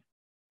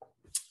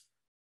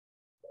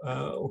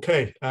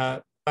 Okay.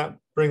 That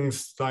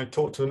brings my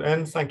talk to an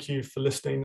end. Thank you for listening.